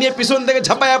শক্তি নিয়ে পিছন থেকে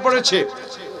ঝাঁপাইয়া পড়েছে।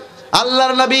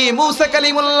 আল্লাহর নবী মূসা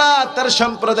কালিমুল্লাহ তার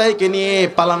সম্প্রদায়কে নিয়ে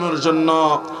পালানোর জন্য,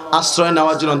 আশ্রয়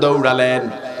নেওয়ার জন্য দৌড়ালেন।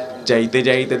 যাইতে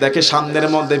যাইতে দেখে সামনের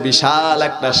মধ্যে বিশাল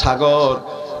একটা সাগর,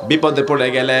 বিপদে পড়ে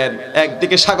গেলেন।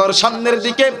 একদিকে সাগর সামনের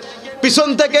দিকে, পিছন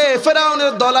থেকে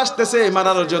ফেরাউনের দল আসতেছে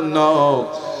মারার জন্য।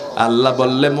 আল্লাহ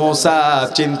বললে মূসা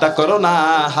চিন্তা করো না,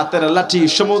 হাতের লাঠি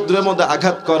সমুদ্রের মধ্যে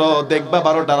আঘাত করো, দেখবা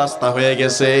 12টা রাস্তা হয়ে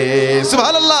গেছে।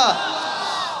 সুবহানাল্লাহ।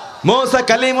 মূসা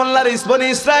কালিমুল্লাহর বনি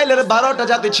ইসরাইলের 12টা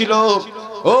জাতি ছিল,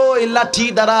 ওই লাঠি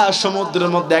দ্বারা সমুদ্রের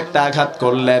মধ্যে একটা আঘাত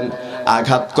করলেন।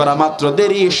 আঘাত করা মাত্র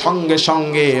দেরি, সঙ্গে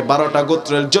সঙ্গে 12টা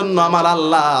গোত্রের জন্য আমার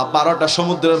আল্লাহ 12টা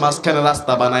সমুদ্রের মাঝখানে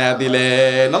রাস্তা বানায়া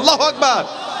দিলেন। আল্লাহু আকবার।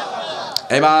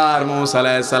 এবার মূসা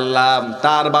আলাইহিস সালাম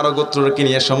তার 12 গোত্রকে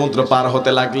নিয়ে সমুদ্র পার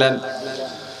হতে লাগলেন।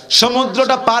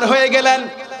 সমুদ্রটা পার হয়ে গেলেন,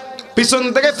 পিছন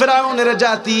থেকে ফেরাউনের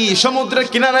জাতি সমুদ্রের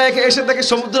কিনারায় এসে দেখে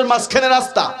সমুদ্রের মাঝখানে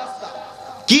রাস্তা।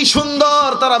 কি সুন্দর,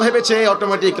 তারা ভেবেছে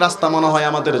অটোমেটিক রাস্তা মনে হয়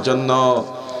আমাদের জন্য।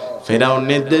 ফেরাউন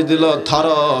নির্দেশ দিল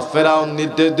ধরো, ফেরাউন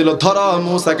নির্দেশ দিল ধরো,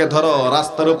 মূসাকে ধরো,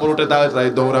 রাস্তার উপর উঠে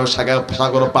দাঁড়ায় দৌড়াও,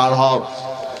 সাগর পার হও।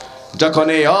 যখন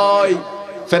ওই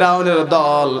ফেরাউনের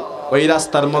দল ওই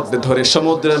রাস্তার মধ্যে ধরে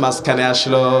সমুদ্রের মাঝখানে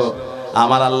আসলো,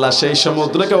 আমার আল্লাহ সেই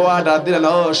সমুদ্রকে অর্ডার দিলেন,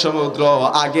 ও সমুদ্র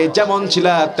আগে যেমন ছিল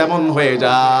তেমন হয়ে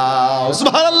যাও।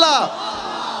 সুবহানাল্লাহ।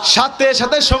 সাথে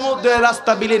সাথে সমুদ্রের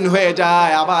রাস্তা বিলীন হয়ে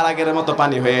যায়, আবার আগের মতো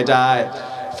পানি হয়ে যায়।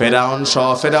 ফেরাউন সহ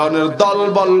ফেরাউনের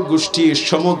দলবল গোষ্ঠী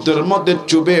সমুদ্রের মধ্যে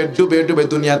ডুবে ডুবে ডুবে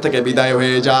দুনিয়া থেকে বিদায়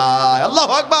হয়ে যায়।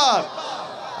 আল্লাহু আকবার।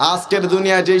 আজকের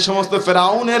দুনিয়ায় যেই সমস্ত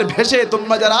ফেরাউনের ভেসে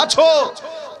তোমরা যারা আছো,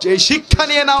 যে শিক্ষা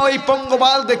নিয়ে নাও, এই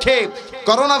পঙ্গপাল দেখে,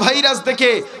 করোনা ভাইরাস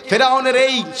দেখে, ফেরাউনের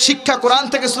এই শিক্ষা কোরআন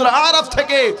থেকে, সূরা আরাফ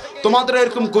থেকে, তোমাদের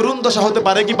এরকম করুণ দশা হতে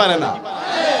পারে কি পারে না?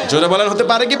 জোরে বলেন, হতে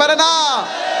পারে কি পারে না?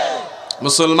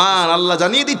 মুসলমান, আল্লাহ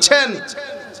জানিয়ে দিচ্ছেন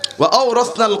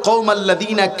وأورثنا القوم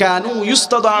الذين كانوا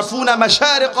يستضعفون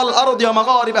مشارق الأرض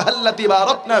ومغاربها التي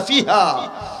باركنا فيها।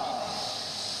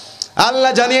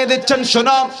 আল্লাহ জানিয়ে দিচ্ছেন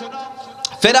শোনো,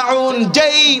 ফেরাউন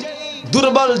যেই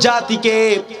দুর্বল জাতিকে,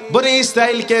 বনি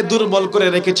ইসরাইলকে দুর্বল করে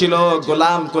রেখেছিল,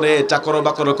 গোলাম করে চাকর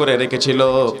বাকর করে রেখেছিল,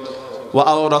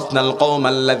 وأورثنا القوم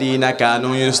الذين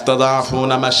كانوا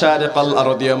يستضعفون مشارق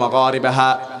الأرض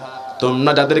ومغاربها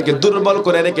তোমরা যাদেরকে দুর্বল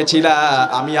করে রেখেছিলা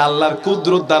আমি আল্লাহর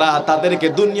কুদরত দ্বারা তাদেরকে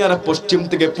দুনিয়ার পশ্চিম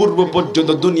থেকে পূর্ব পর্যন্ত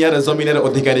দুনিয়ার জমিনের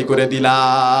অধিকারী করে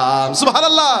দিলাম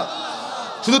সুবহানাল্লাহ।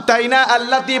 শুধু তাই না,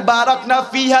 আল্লাতী বারাকনা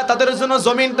ফিহা, তাদের জন্য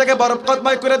জমিনটাকে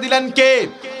বরকতময় করে দিলেন কে?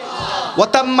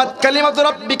 ওয়াতাম্মাত কালিমাতু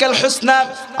রাব্বিকাল হুসনা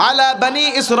আলা বনি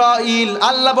ইসরাঈল,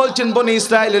 আল্লাহ বলছেন বনি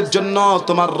ইসরাইলের জন্য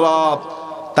তোমার রব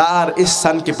তার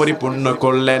ইহসানকে পরিপূর্ণ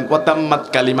করলেন। ওয়াতাম্মাত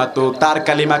কালিমাতু, তার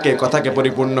কালিমাকে কথাকে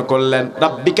পরিপূর্ণ করলেন।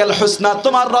 রাব্বিকাল হুসনা,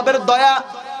 তোমার রবের দয়া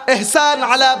ইহসান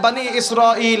আলা বনি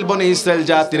ইসরাঈল, বনি ইসরাইল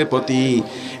জাতির প্রতি।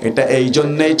 এটা এই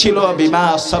জন্যই ছিল বিমা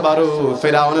সাবারু,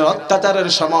 ফিরাউনের অত্যাচারের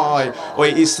সময় ওই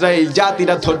ইসরাইল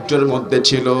জাতিরা ধৈর্যের মধ্যে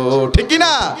ছিল, ঠিক কি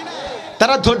না?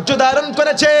 তারা ধৈর্য ধারণ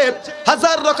করেছে,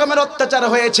 হাজার রকমের অত্যাচার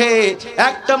হয়েছে,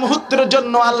 একটা মুহূর্তের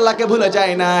জন্য আল্লাহকে ভুলে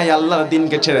যায় নাই, আল্লাহর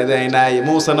দ্বীনকে ছেড়ে দেয় নাই,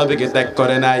 মূসা নবীকে ত্যাগ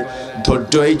করে নাই।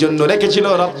 ধৈর্য এই জন্য রেখেছিল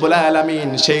রব্বুল আলামিন,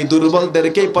 সেই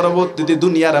দুর্বলদেরকেই পরবর্তীতে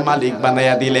দুনিয়ার মালিক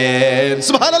বানায়া দিলেন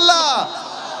সুবহানাল্লাহ।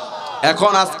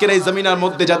 এখন আজকের এই জমিনের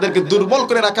মধ্যে যাদেরকে দুর্বল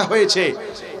করে রাখা হয়েছে,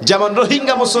 যেমন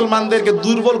রোহিঙ্গা মুসলমানদেরকে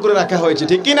দুর্বল করে রাখা হয়েছে,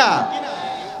 ঠিক কি না?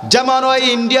 যেমন ওই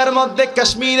ইন্ডিয়ার মধ্যে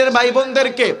কাশ্মীরের ভাই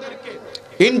বোনদেরকে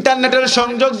ইন্টারনেটের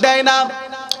সংযোগ দেয় না,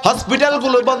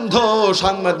 হসপিটালগুলো বন্ধ,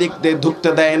 সাংবাদিকদের ঢুকতে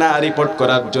দেয় না রিপোর্ট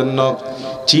করার জন্য।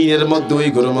 চীনের মধ্যে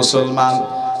উইগুর মুসলমান,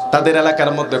 তাদের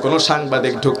এলাকার মধ্যে কোনো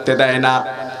সাংবাদিক ঢুকতে দেয় না।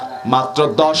 মাত্র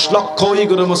 10 লক্ষ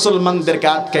উইগুর মুসলমানদেরকে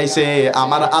আটকাইছে,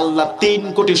 আমার আল্লাহ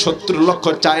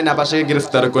 3,70,00,000 চায়নাবাসীকে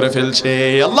গ্রেফতার করে ফেলছে।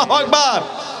 আল্লাহু আকবার।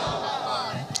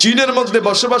 চীনের মধ্যে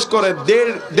বসবাস করে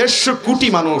 150 কোটি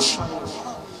মানুষ,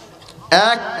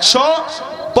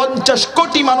 150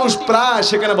 কোটি মানুষ প্রায়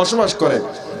সেখানে বসবাস করে।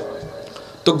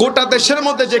 তো গোটা দেশের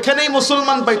মধ্যে যেখানেই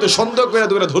মুসলমান পাইতো সন্দেহ করে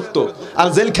দূরে ধরতো আর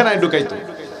জেলখানায় ঢুকাইতো,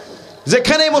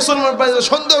 যেখানেই মুসলমান পাইতো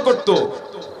সন্দেহ করতো।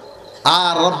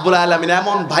 আর রব্বুল আলামিন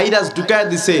এমন ভাইরাস ঢুকায়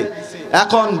দিছে,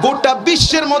 এখন গোটা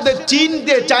বিশ্বের মধ্যে চীন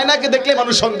দিয়ে চায়নাকে দেখলে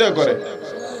মানুষ সন্দেহ করে।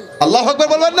 আল্লাহু আকবার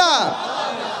বলবেন না?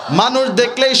 মানুষ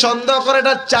দেখলেই সন্দেহ করে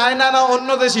এটা চায়না না অন্য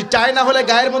দেশি। চায়না হলে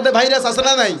গায়ের মধ্যে ভাইরাস আছে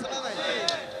না নাই?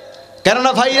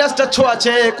 কেননা ভাইরাসটা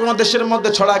ছোঁয়াছে, কোন দেশের মধ্যে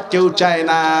ছড়া কেউ চায়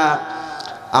না।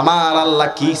 আমার আল্লাহ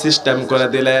কি সিস্টেম করে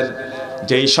দিলেন,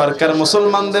 যেই সরকার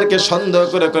মুসলমানদেরকে সন্দেহ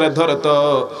করে করে ধরতো,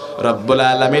 রব্বুল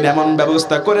আলামিন এমন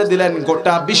ব্যবস্থা করে দিলেন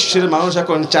গোটা বিশ্বের মানুষ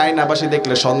এখন চায়নাবাসী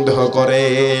দেখলে সন্দেহ করে।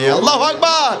 আল্লাহু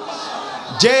আকবার।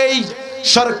 যেই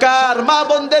সরকার মা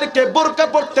বোনদেরকে বোরকা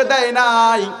পরতে দেয়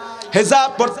নাই, হেজাব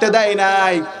পড়তে দেয়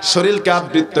নাই, শরীরকে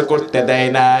আবৃত করতে দেয়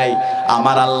নাই,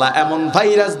 আমার আল্লাহ এমন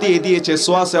ভাইরাস দিয়ে দিয়েছে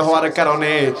সোয়াসে হওয়ার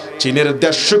কারণে চীনের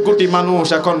 150 কোটি মানুষ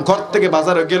এখন ঘর থেকে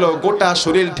বাজারে গেল গোটা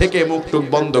শরীর থেকে মুখ টুক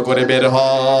বন্ধ করে বের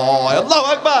হয়। আল্লাহু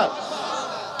আকবার।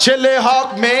 ছেলে হোক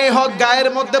মেয়ে হোক গায়ের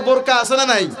মধ্যে বোরকা আছে না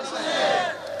নাই?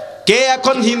 কে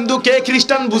এখন হিন্দু কে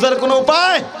খ্রিস্টান বুঝার কোনো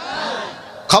উপায়?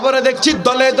 খবরে দেখছি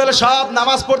দলে দলে সব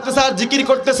নামাজ পড়তেছে আর জিকির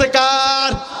করতেছে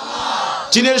কার?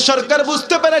 চীনের সরকার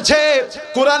বুঝতে পেরেছে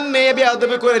কোরআন নিয়ে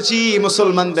বেয়াদবি করেছি,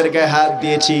 মুসলমানদের গায়ে হাত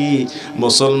দিয়েছি,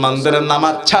 মুসলমানদের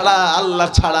নামাজ ছাড়া আল্লাহ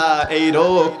ছাড়া এই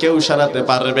রোগ কেউ সারাতে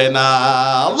পারবে না।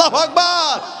 আল্লাহু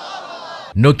আকবার।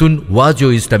 নতুন ওয়াজ ও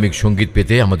ইসলামিক সঙ্গীত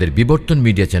পেতে আমাদের বিবর্তন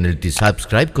মিডিয়া চ্যানেলটি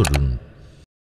সাবস্ক্রাইব করুন।